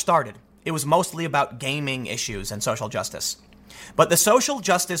culture war started, it was mostly about gaming issues and social justice. But the social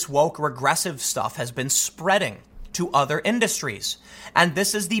justice, woke, regressive stuff has been spreading to other industries. And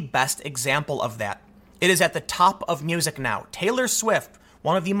this is the best example of that. It is at the top of music now. Taylor Swift,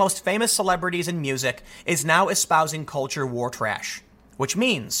 one of the most famous celebrities in music, is now espousing culture war trash. Which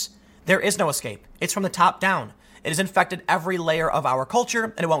means there is no escape. It's from the top down. It has infected every layer of our culture,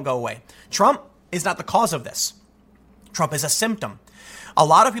 and it won't go away. Trump is not the cause of this. Trump is a symptom. A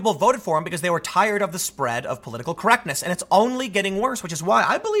lot of people voted for him because they were tired of the spread of political correctness, and it's only getting worse, which is why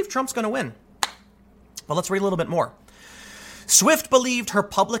I believe Trump's going to win. But let's read a little bit more. Swift believed her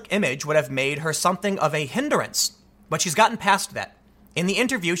public image would have made her something of a hindrance, but she's gotten past that. In the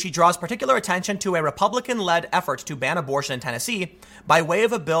interview, she draws particular attention to a Republican-led effort to ban abortion in Tennessee by way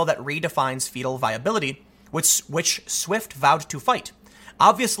of a bill that redefines fetal viability, which Swift vowed to fight.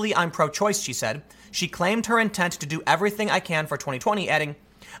 Obviously, I'm pro-choice, she said. She claimed her intent to do everything I can for 2020, adding,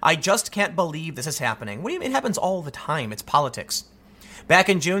 I just can't believe this is happening. What do you mean? It happens all the time. It's politics. Back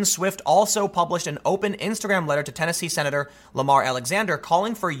in June, Swift also published an open Instagram letter to Tennessee Senator Lamar Alexander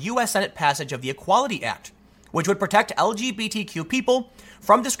calling for U.S. Senate passage of the Equality Act, which would protect LGBTQ people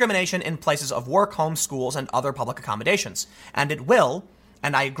from discrimination in places of work, homes, schools, and other public accommodations. And it will,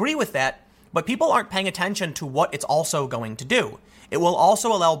 and I agree with that, but people aren't paying attention to what it's also going to do. It will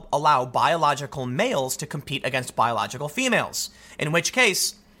also allow biological males to compete against biological females, in which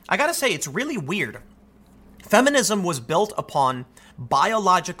case, I gotta say, it's really weird. Feminism was built upon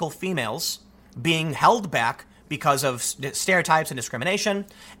biological females being held back because of stereotypes and discrimination,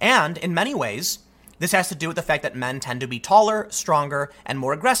 and in many ways, this has to do with the fact that men tend to be taller, stronger, and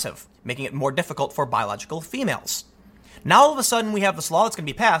more aggressive, making it more difficult for biological females. Now, all of a sudden, we have this law that's going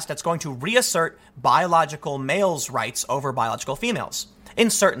to be passed that's going to reassert biological males' rights over biological females in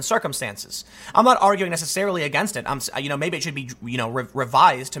certain circumstances. I'm not arguing necessarily against it. Maybe it should be,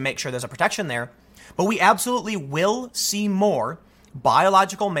 revised to make sure there's a protection there. But we absolutely will see more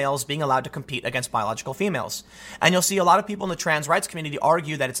biological males being allowed to compete against biological females. And you'll see a lot of people in the trans rights community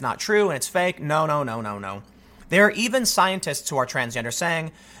argue that it's not true and it's fake. No. There are even scientists who are transgender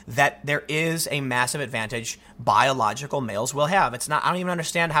saying that there is a massive advantage biological males will have. It's not, I don't even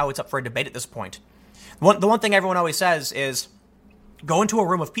understand how it's up for a debate at this point. The one thing everyone always says is go into a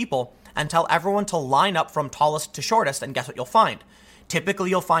room of people and tell everyone to line up from tallest to shortest, and guess what you'll find? Typically,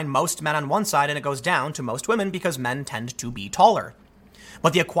 you'll find most men on one side and it goes down to most women because men tend to be taller.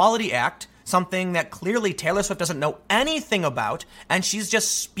 But the Equality Act, something that clearly Taylor Swift doesn't know anything about, and she's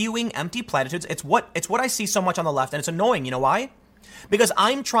just spewing empty platitudes. It's what I see so much on the left, and it's annoying. You know why? Because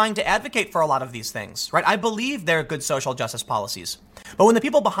I'm trying to advocate for a lot of these things, right? I believe they're good social justice policies. But when the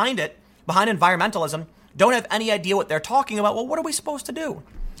people behind environmentalism, don't have any idea what they're talking about, well, what are we supposed to do?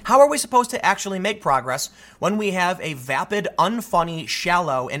 How are we supposed to actually make progress when we have a vapid, unfunny,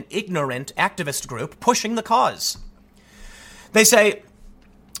 shallow, and ignorant activist group pushing the cause? They say,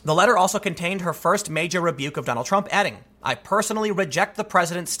 the letter also contained her first major rebuke of Donald Trump, adding, I personally reject the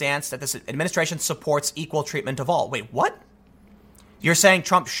president's stance that this administration supports equal treatment of all. Wait, what? You're saying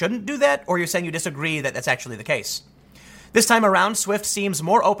Trump shouldn't do that, or you're saying you disagree that that's actually the case? This time around, Swift seems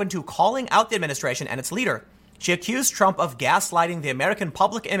more open to calling out the administration and its leader. She accused Trump of gaslighting the American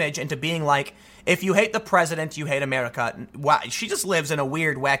public image into being like, if you hate the president, you hate America. Wow, she just lives in a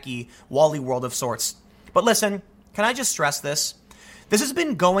weird, wacky, Wally world of sorts. But listen, can I just stress this? This has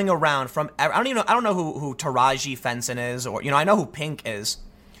been going around from, I don't know who Taraji Fenson is, or, I know who Pink is,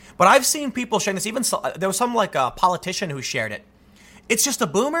 but I've seen people sharing this. Even there was some politician who shared it. It's just a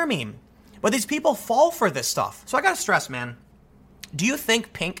boomer meme, but these people fall for this stuff. So I gotta stress, man, do you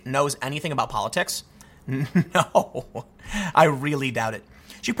think Pink knows anything about politics? No, I really doubt it.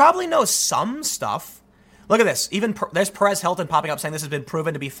 She probably knows some stuff. Look at this. Even there's Perez Hilton popping up saying this has been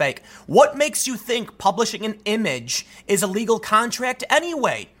proven to be fake. What makes you think publishing an image is a legal contract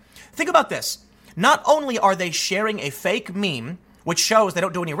anyway? Think about this. Not only are they sharing a fake meme, which shows they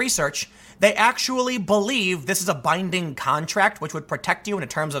don't do any research, they actually believe this is a binding contract which would protect you in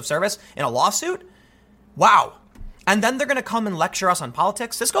terms of service in a lawsuit? Wow. And then they're going to come and lecture us on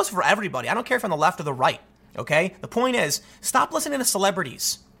politics? This goes for everybody. I don't care if on the left or the right, okay? The point is, stop listening to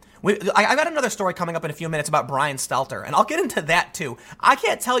celebrities. I got another story coming up in a few minutes about Brian Stelter, and I'll get into that too. I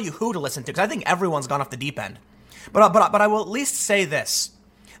can't tell you who to listen to because I think everyone's gone off the deep end. But I will at least say this.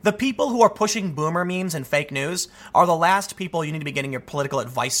 The people who are pushing boomer memes and fake news are the last people you need to be getting your political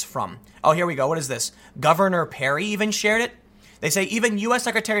advice from. Oh, here we go. What is this? Governor Perry even shared it. They say even U.S.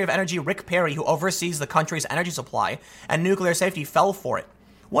 Secretary of Energy Rick Perry, who oversees the country's energy supply and nuclear safety, fell for it.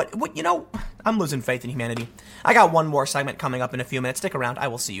 What, I'm losing faith in humanity. I got one more segment coming up in a few minutes. Stick around. I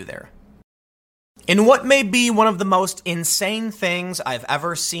will see you there. In what may be one of the most insane things I've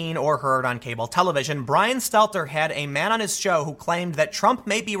ever seen or heard on cable television, Brian Stelter had a man on his show who claimed that Trump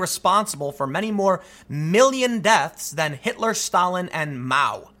may be responsible for many more million deaths than Hitler, Stalin, and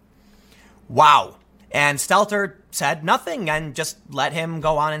Mao. Wow. And Stelter said nothing and just let him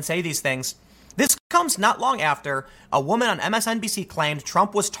go on and say these things. This comes not long after a woman on MSNBC claimed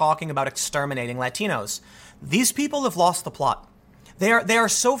Trump was talking about exterminating Latinos. These people have lost the plot. They are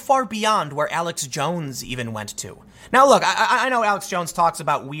so far beyond where Alex Jones even went to. Now, look, I know Alex Jones talks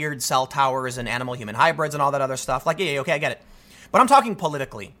about weird cell towers and animal-human hybrids and all that other stuff. Okay, I get it. But I'm talking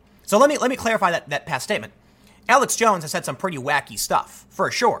politically. So let me clarify that past statement. Alex Jones has said some pretty wacky stuff,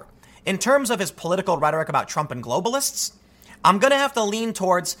 for sure. In terms of his political rhetoric about Trump and globalists, I'm going to have to lean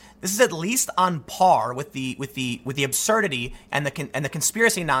towards this is at least on par with the absurdity and the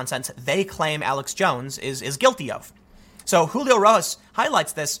conspiracy nonsense they claim Alex Jones is guilty of. So Julio Rojas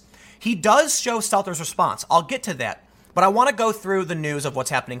highlights this. He does show Stelter's response. I'll get to that, but I want to go through the news of what's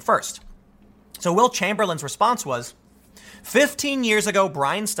happening first. So Will Chamberlain's response was, 15 years ago,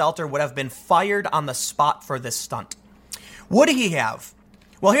 Brian Stelter would have been fired on the spot for this stunt. Would he have?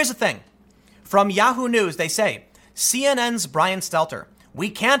 Well, here's the thing. From Yahoo News, they say, CNN's Brian Stelter, we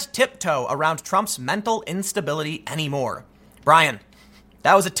can't tiptoe around Trump's mental instability anymore. Brian,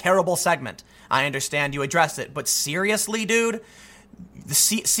 that was a terrible segment. I understand you addressed it, but seriously, dude, the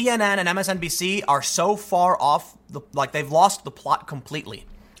CNN and MSNBC are so far off, they've lost the plot completely.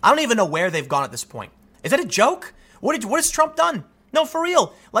 I don't even know where they've gone at this point. Is that a joke? What has Trump done? No, for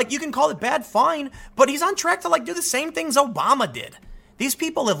real. You can call it bad, fine, but he's on track to do the same things Obama did. These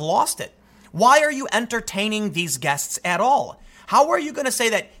people have lost it. Why are you entertaining these guests at all? How are you going to say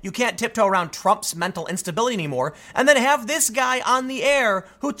that you can't tiptoe around Trump's mental instability anymore and then have this guy on the air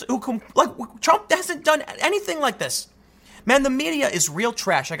who Trump hasn't done anything like this? Man, the media is real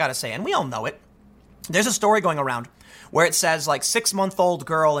trash, I got to say, and we all know it. There's a story going around where it says 6-month-old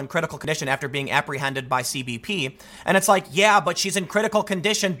girl in critical condition after being apprehended by CBP. And it's yeah, but she's in critical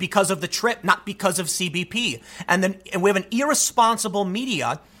condition because of the trip, not because of CBP. And then we have an irresponsible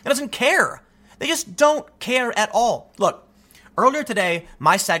media that doesn't care. They just don't care at all. Look, earlier today,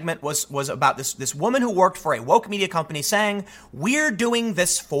 my segment was about this woman who worked for a woke media company saying, we're doing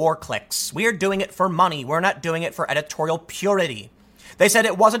this for clicks. We're doing it for money. We're not doing it for editorial purity. They said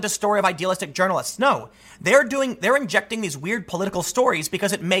it wasn't a story of idealistic journalists. No, they're injecting these weird political stories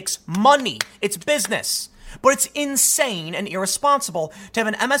because it makes money. It's business. But it's insane and irresponsible to have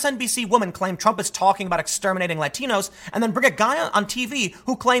an MSNBC woman claim Trump is talking about exterminating Latinos and then bring a guy on TV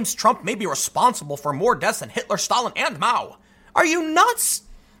who claims Trump may be responsible for more deaths than Hitler, Stalin, and Mao. Are you nuts?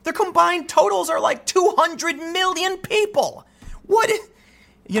 Their combined totals are 200 million people. What?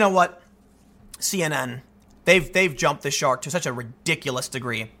 You know what? CNN. They've jumped the shark to such a ridiculous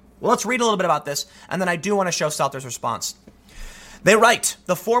degree. Well, let's read a little bit about this, and then I do want to show Stelter's response. They write,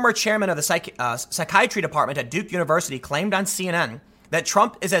 the former chairman of the psychiatry department at Duke University claimed on CNN that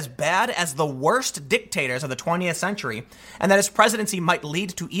Trump is as bad as the worst dictators of the 20th century, and that his presidency might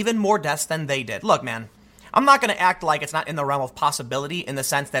lead to even more deaths than they did. Look, man, I'm not going to act like it's not in the realm of possibility in the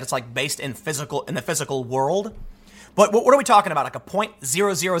sense that it's based in the physical world. But what are we talking about? A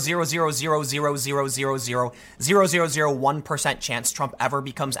 0.000000000000001% chance Trump ever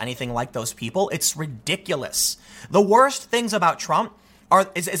becomes anything like those people? It's ridiculous. The worst things about Trump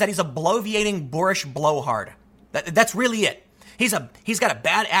is that he's a bloviating, boorish blowhard. That's really it. He's got a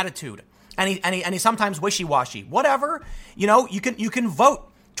bad attitude, and he's sometimes wishy-washy. Whatever, you can vote.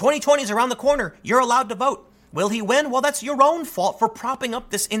 2020 is around the corner. You're allowed to vote. Will he win? Well, that's your own fault for propping up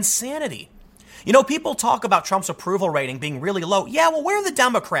this insanity. People talk about Trump's approval rating being really low. Yeah, well, where are the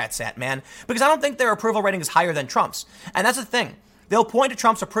Democrats at, man? Because I don't think their approval rating is higher than Trump's. And that's the thing. They'll point to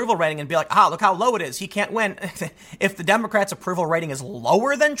Trump's approval rating and be like, look how low it is. He can't win. If the Democrats' approval rating is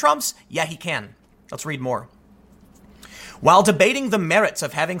lower than Trump's, yeah, he can. Let's read more. While debating the merits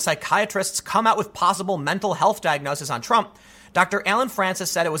of having psychiatrists come out with possible mental health diagnosis on Trump, Dr. Alan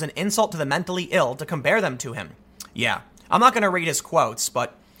Francis said it was an insult to the mentally ill to compare them to him. Yeah, I'm not going to read his quotes,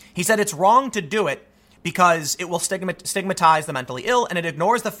 but he said it's wrong to do it because it will stigmatize the mentally ill, and it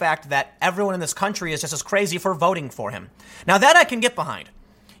ignores the fact that everyone in this country is just as crazy for voting for him. Now, that I can get behind.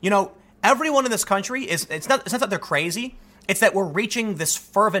 Everyone in this country it's not that they're crazy. It's that we're reaching this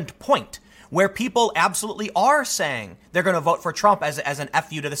fervent point where people absolutely are saying they're going to vote for Trump as an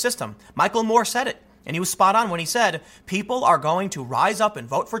FU to the system. Michael Moore said it, and he was spot on when he said people are going to rise up and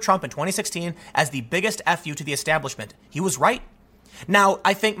vote for Trump in 2016 as the biggest FU to the establishment. He was right. Now,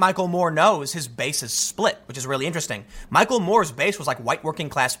 I think Michael Moore knows his base is split, which is really interesting. Michael Moore's base was white working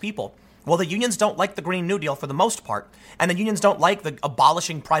class people. Well, the unions don't like the Green New Deal for the most part, and the unions don't like the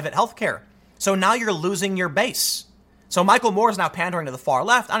abolishing private health care. So now you're losing your base. So Michael Moore is now pandering to the far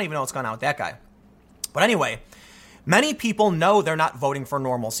left. I don't even know what's going on with that guy. But anyway, many people know they're not voting for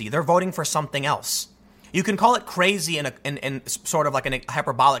normalcy. They're voting for something else. You can call it crazy in sort of in a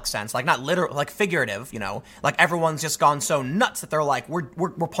hyperbolic sense, not literal, figurative, everyone's just gone so nuts that they're we're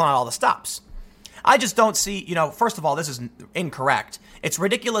pulling out all the stops. I just don't see, first of all, this is incorrect. It's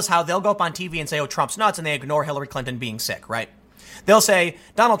ridiculous how they'll go up on TV and say, Trump's nuts, and they ignore Hillary Clinton being sick, right? They'll say,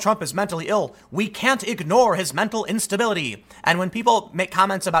 Donald Trump is mentally ill. We can't ignore his mental instability. And when people make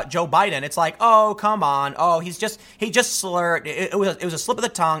comments about Joe Biden, it's oh, come on. Oh, he just slurred. It was a slip of the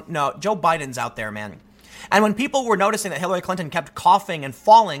tongue. No, Joe Biden's out there, man. And when people were noticing that Hillary Clinton kept coughing and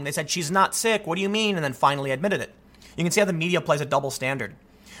falling, they said, she's not sick. What do you mean? And then finally admitted it. You can see how the media plays a double standard.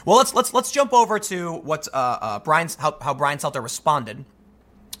 Well, let's jump over to what how Brian Stelter responded.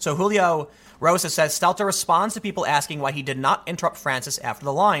 So Julio Rosa says Stelter responds to people asking why he did not interrupt Francis after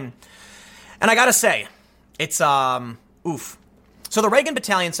the line. And I gotta say, it's oof. So the Reagan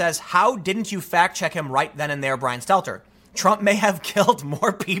Battalion says, how didn't you fact check him right then and there, Brian Stelter? Trump may have killed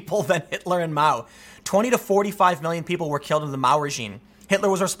more people than Hitler and Mao. 20 to 45 million people were killed in the Mao regime. Hitler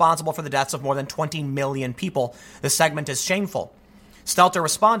was responsible for the deaths of more than 20 million people. The segment is shameful. Stelter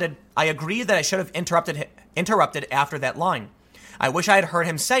responded, I agree that I should have interrupted after that line. I wish I had heard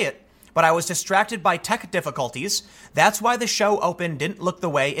him say it, but I was distracted by tech difficulties. That's why the show open didn't look the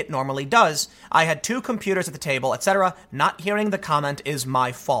way it normally does. I had two computers at the table, etc. Not hearing the comment is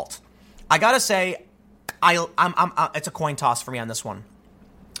my fault. I gotta say, it's a coin toss for me on this one.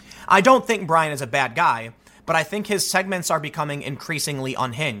 I don't think Brian is a bad guy, but I think his segments are becoming increasingly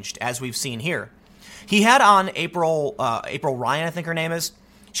unhinged, as we've seen here. He had on April Ryan, I think her name is.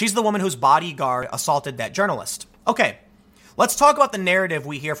 She's the woman whose bodyguard assaulted that journalist. Okay, let's talk about the narrative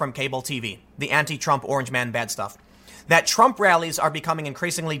we hear from cable TV, the anti-Trump orange man bad stuff. That Trump rallies are becoming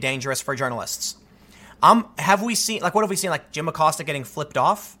increasingly dangerous for journalists. What have we seen? Like Jim Acosta getting flipped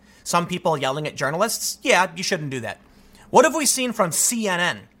off? Some people yelling at journalists? Yeah, you shouldn't do that. What have we seen from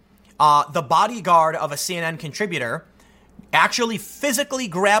CNN? The bodyguard of a CNN contributor actually physically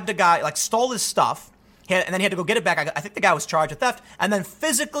grabbed a guy, like stole his stuff, and then he had to go get it back. I think the guy was charged with theft, and then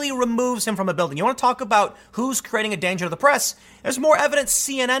physically removes him from a building. You want to talk about who's creating a danger to the press? There's more evidence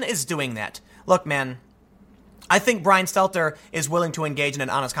CNN is doing that. Look, man, I think Brian Stelter is willing to engage in an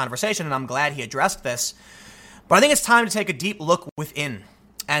honest conversation, and I'm glad he addressed this. But I think it's time to take a deep look within.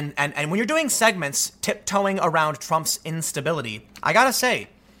 And when you're doing segments tiptoeing around Trump's instability, I gotta say,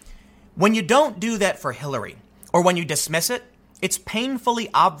 when you don't do that for Hillary, or when you dismiss it, it's painfully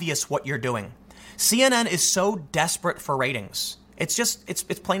obvious what you're doing. CNN is so desperate for ratings. It's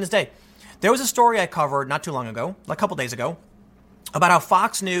plain as day. There was a story I covered not too long ago, like a couple days ago, about how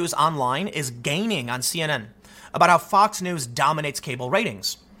Fox News Online is gaining on CNN, about how Fox News dominates cable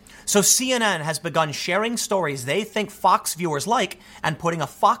ratings. So CNN has begun sharing stories they think Fox viewers like and putting a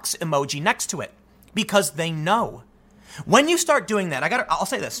Fox emoji next to it because they know. When you start doing that, I'll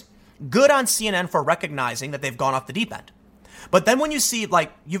say this. Good on CNN for recognizing that they've gone off the deep end. But then when you see,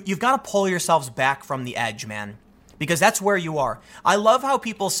 like, you've got to pull yourselves back from the edge, man, because that's where you are. I love how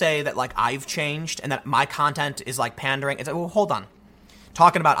people say that, like, I've changed and that my content is, like, pandering. It's like, well, hold on.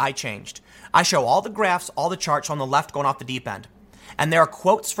 Talking about I changed. I show all the graphs, all the charts on the left going off the deep end. And there are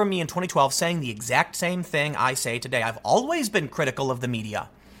quotes from me in 2012 saying the exact same thing I say today. I've always been critical of the media.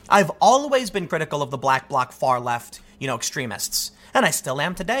 I've always been critical of the black bloc far left, extremists. And I still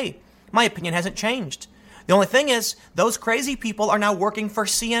am today. My opinion hasn't changed. The only thing is, those crazy people are now working for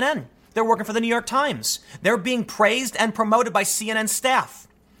CNN. They're working for the New York Times. They're being praised and promoted by CNN staff.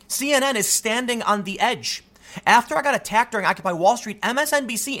 CNN is standing on the edge. After I got attacked during Occupy Wall Street,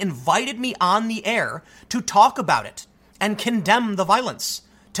 MSNBC invited me on the air to talk about it and condemn the violence.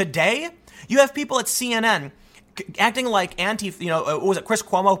 Today, you have people at CNN acting like was it Chris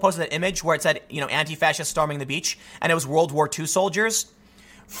Cuomo posted that image where it said, anti-fascists storming the beach, and it was World War II soldiers?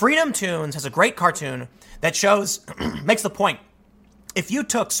 Freedom Tunes has a great cartoon that shows, makes the point. If you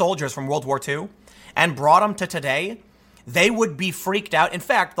took soldiers from World War II and brought them to today, they would be freaked out. In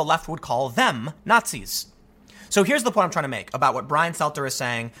fact, the left would call them Nazis. So here's the point I'm trying to make about what Brian Stelter is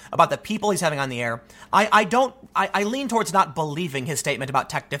saying about the people he's having on the air. I lean towards not believing his statement about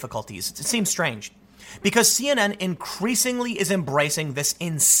tech difficulties. It seems strange because CNN increasingly is embracing this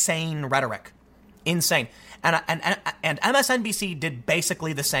insane rhetoric. Insane. And MSNBC did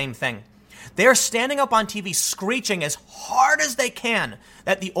basically the same thing. They're standing up on TV screeching as hard as they can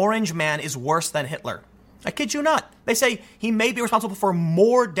that the orange man is worse than Hitler. I kid you not. They say he may be responsible for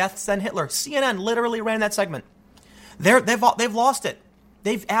more deaths than Hitler. CNN literally ran that segment. They've lost it.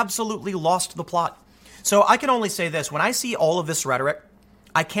 They've absolutely lost the plot. So I can only say this. When I see all of this rhetoric,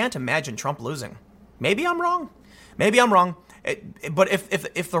 I can't imagine Trump losing. Maybe I'm wrong. But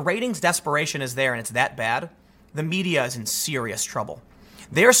if the ratings desperation is there and it's that bad, the media is in serious trouble.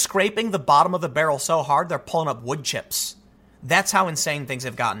 They're scraping the bottom of the barrel so hard they're pulling up wood chips. That's how insane things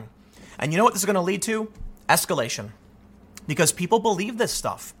have gotten. And you know what this is going to lead to? Escalation. Because people believe this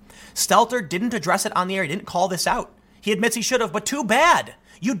stuff. Stelter didn't address it on the air. He didn't call this out. He admits he should have, but too bad.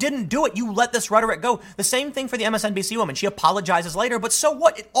 You didn't do it. You let this rhetoric go. The same thing for the MSNBC woman. She apologizes later, but so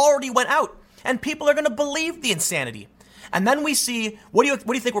what? It already went out. And people are going to believe the insanity. And then we see, what do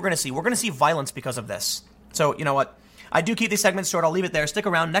you think we're going to see? We're going to see violence because of this. So, you know what? I do keep these segments short. I'll leave it there. Stick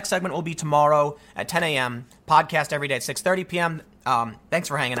around. Next segment will be tomorrow at 10 a.m. Podcast every day at 6:30 p.m. Thanks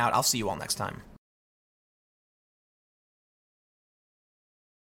for hanging out. I'll see you all next time.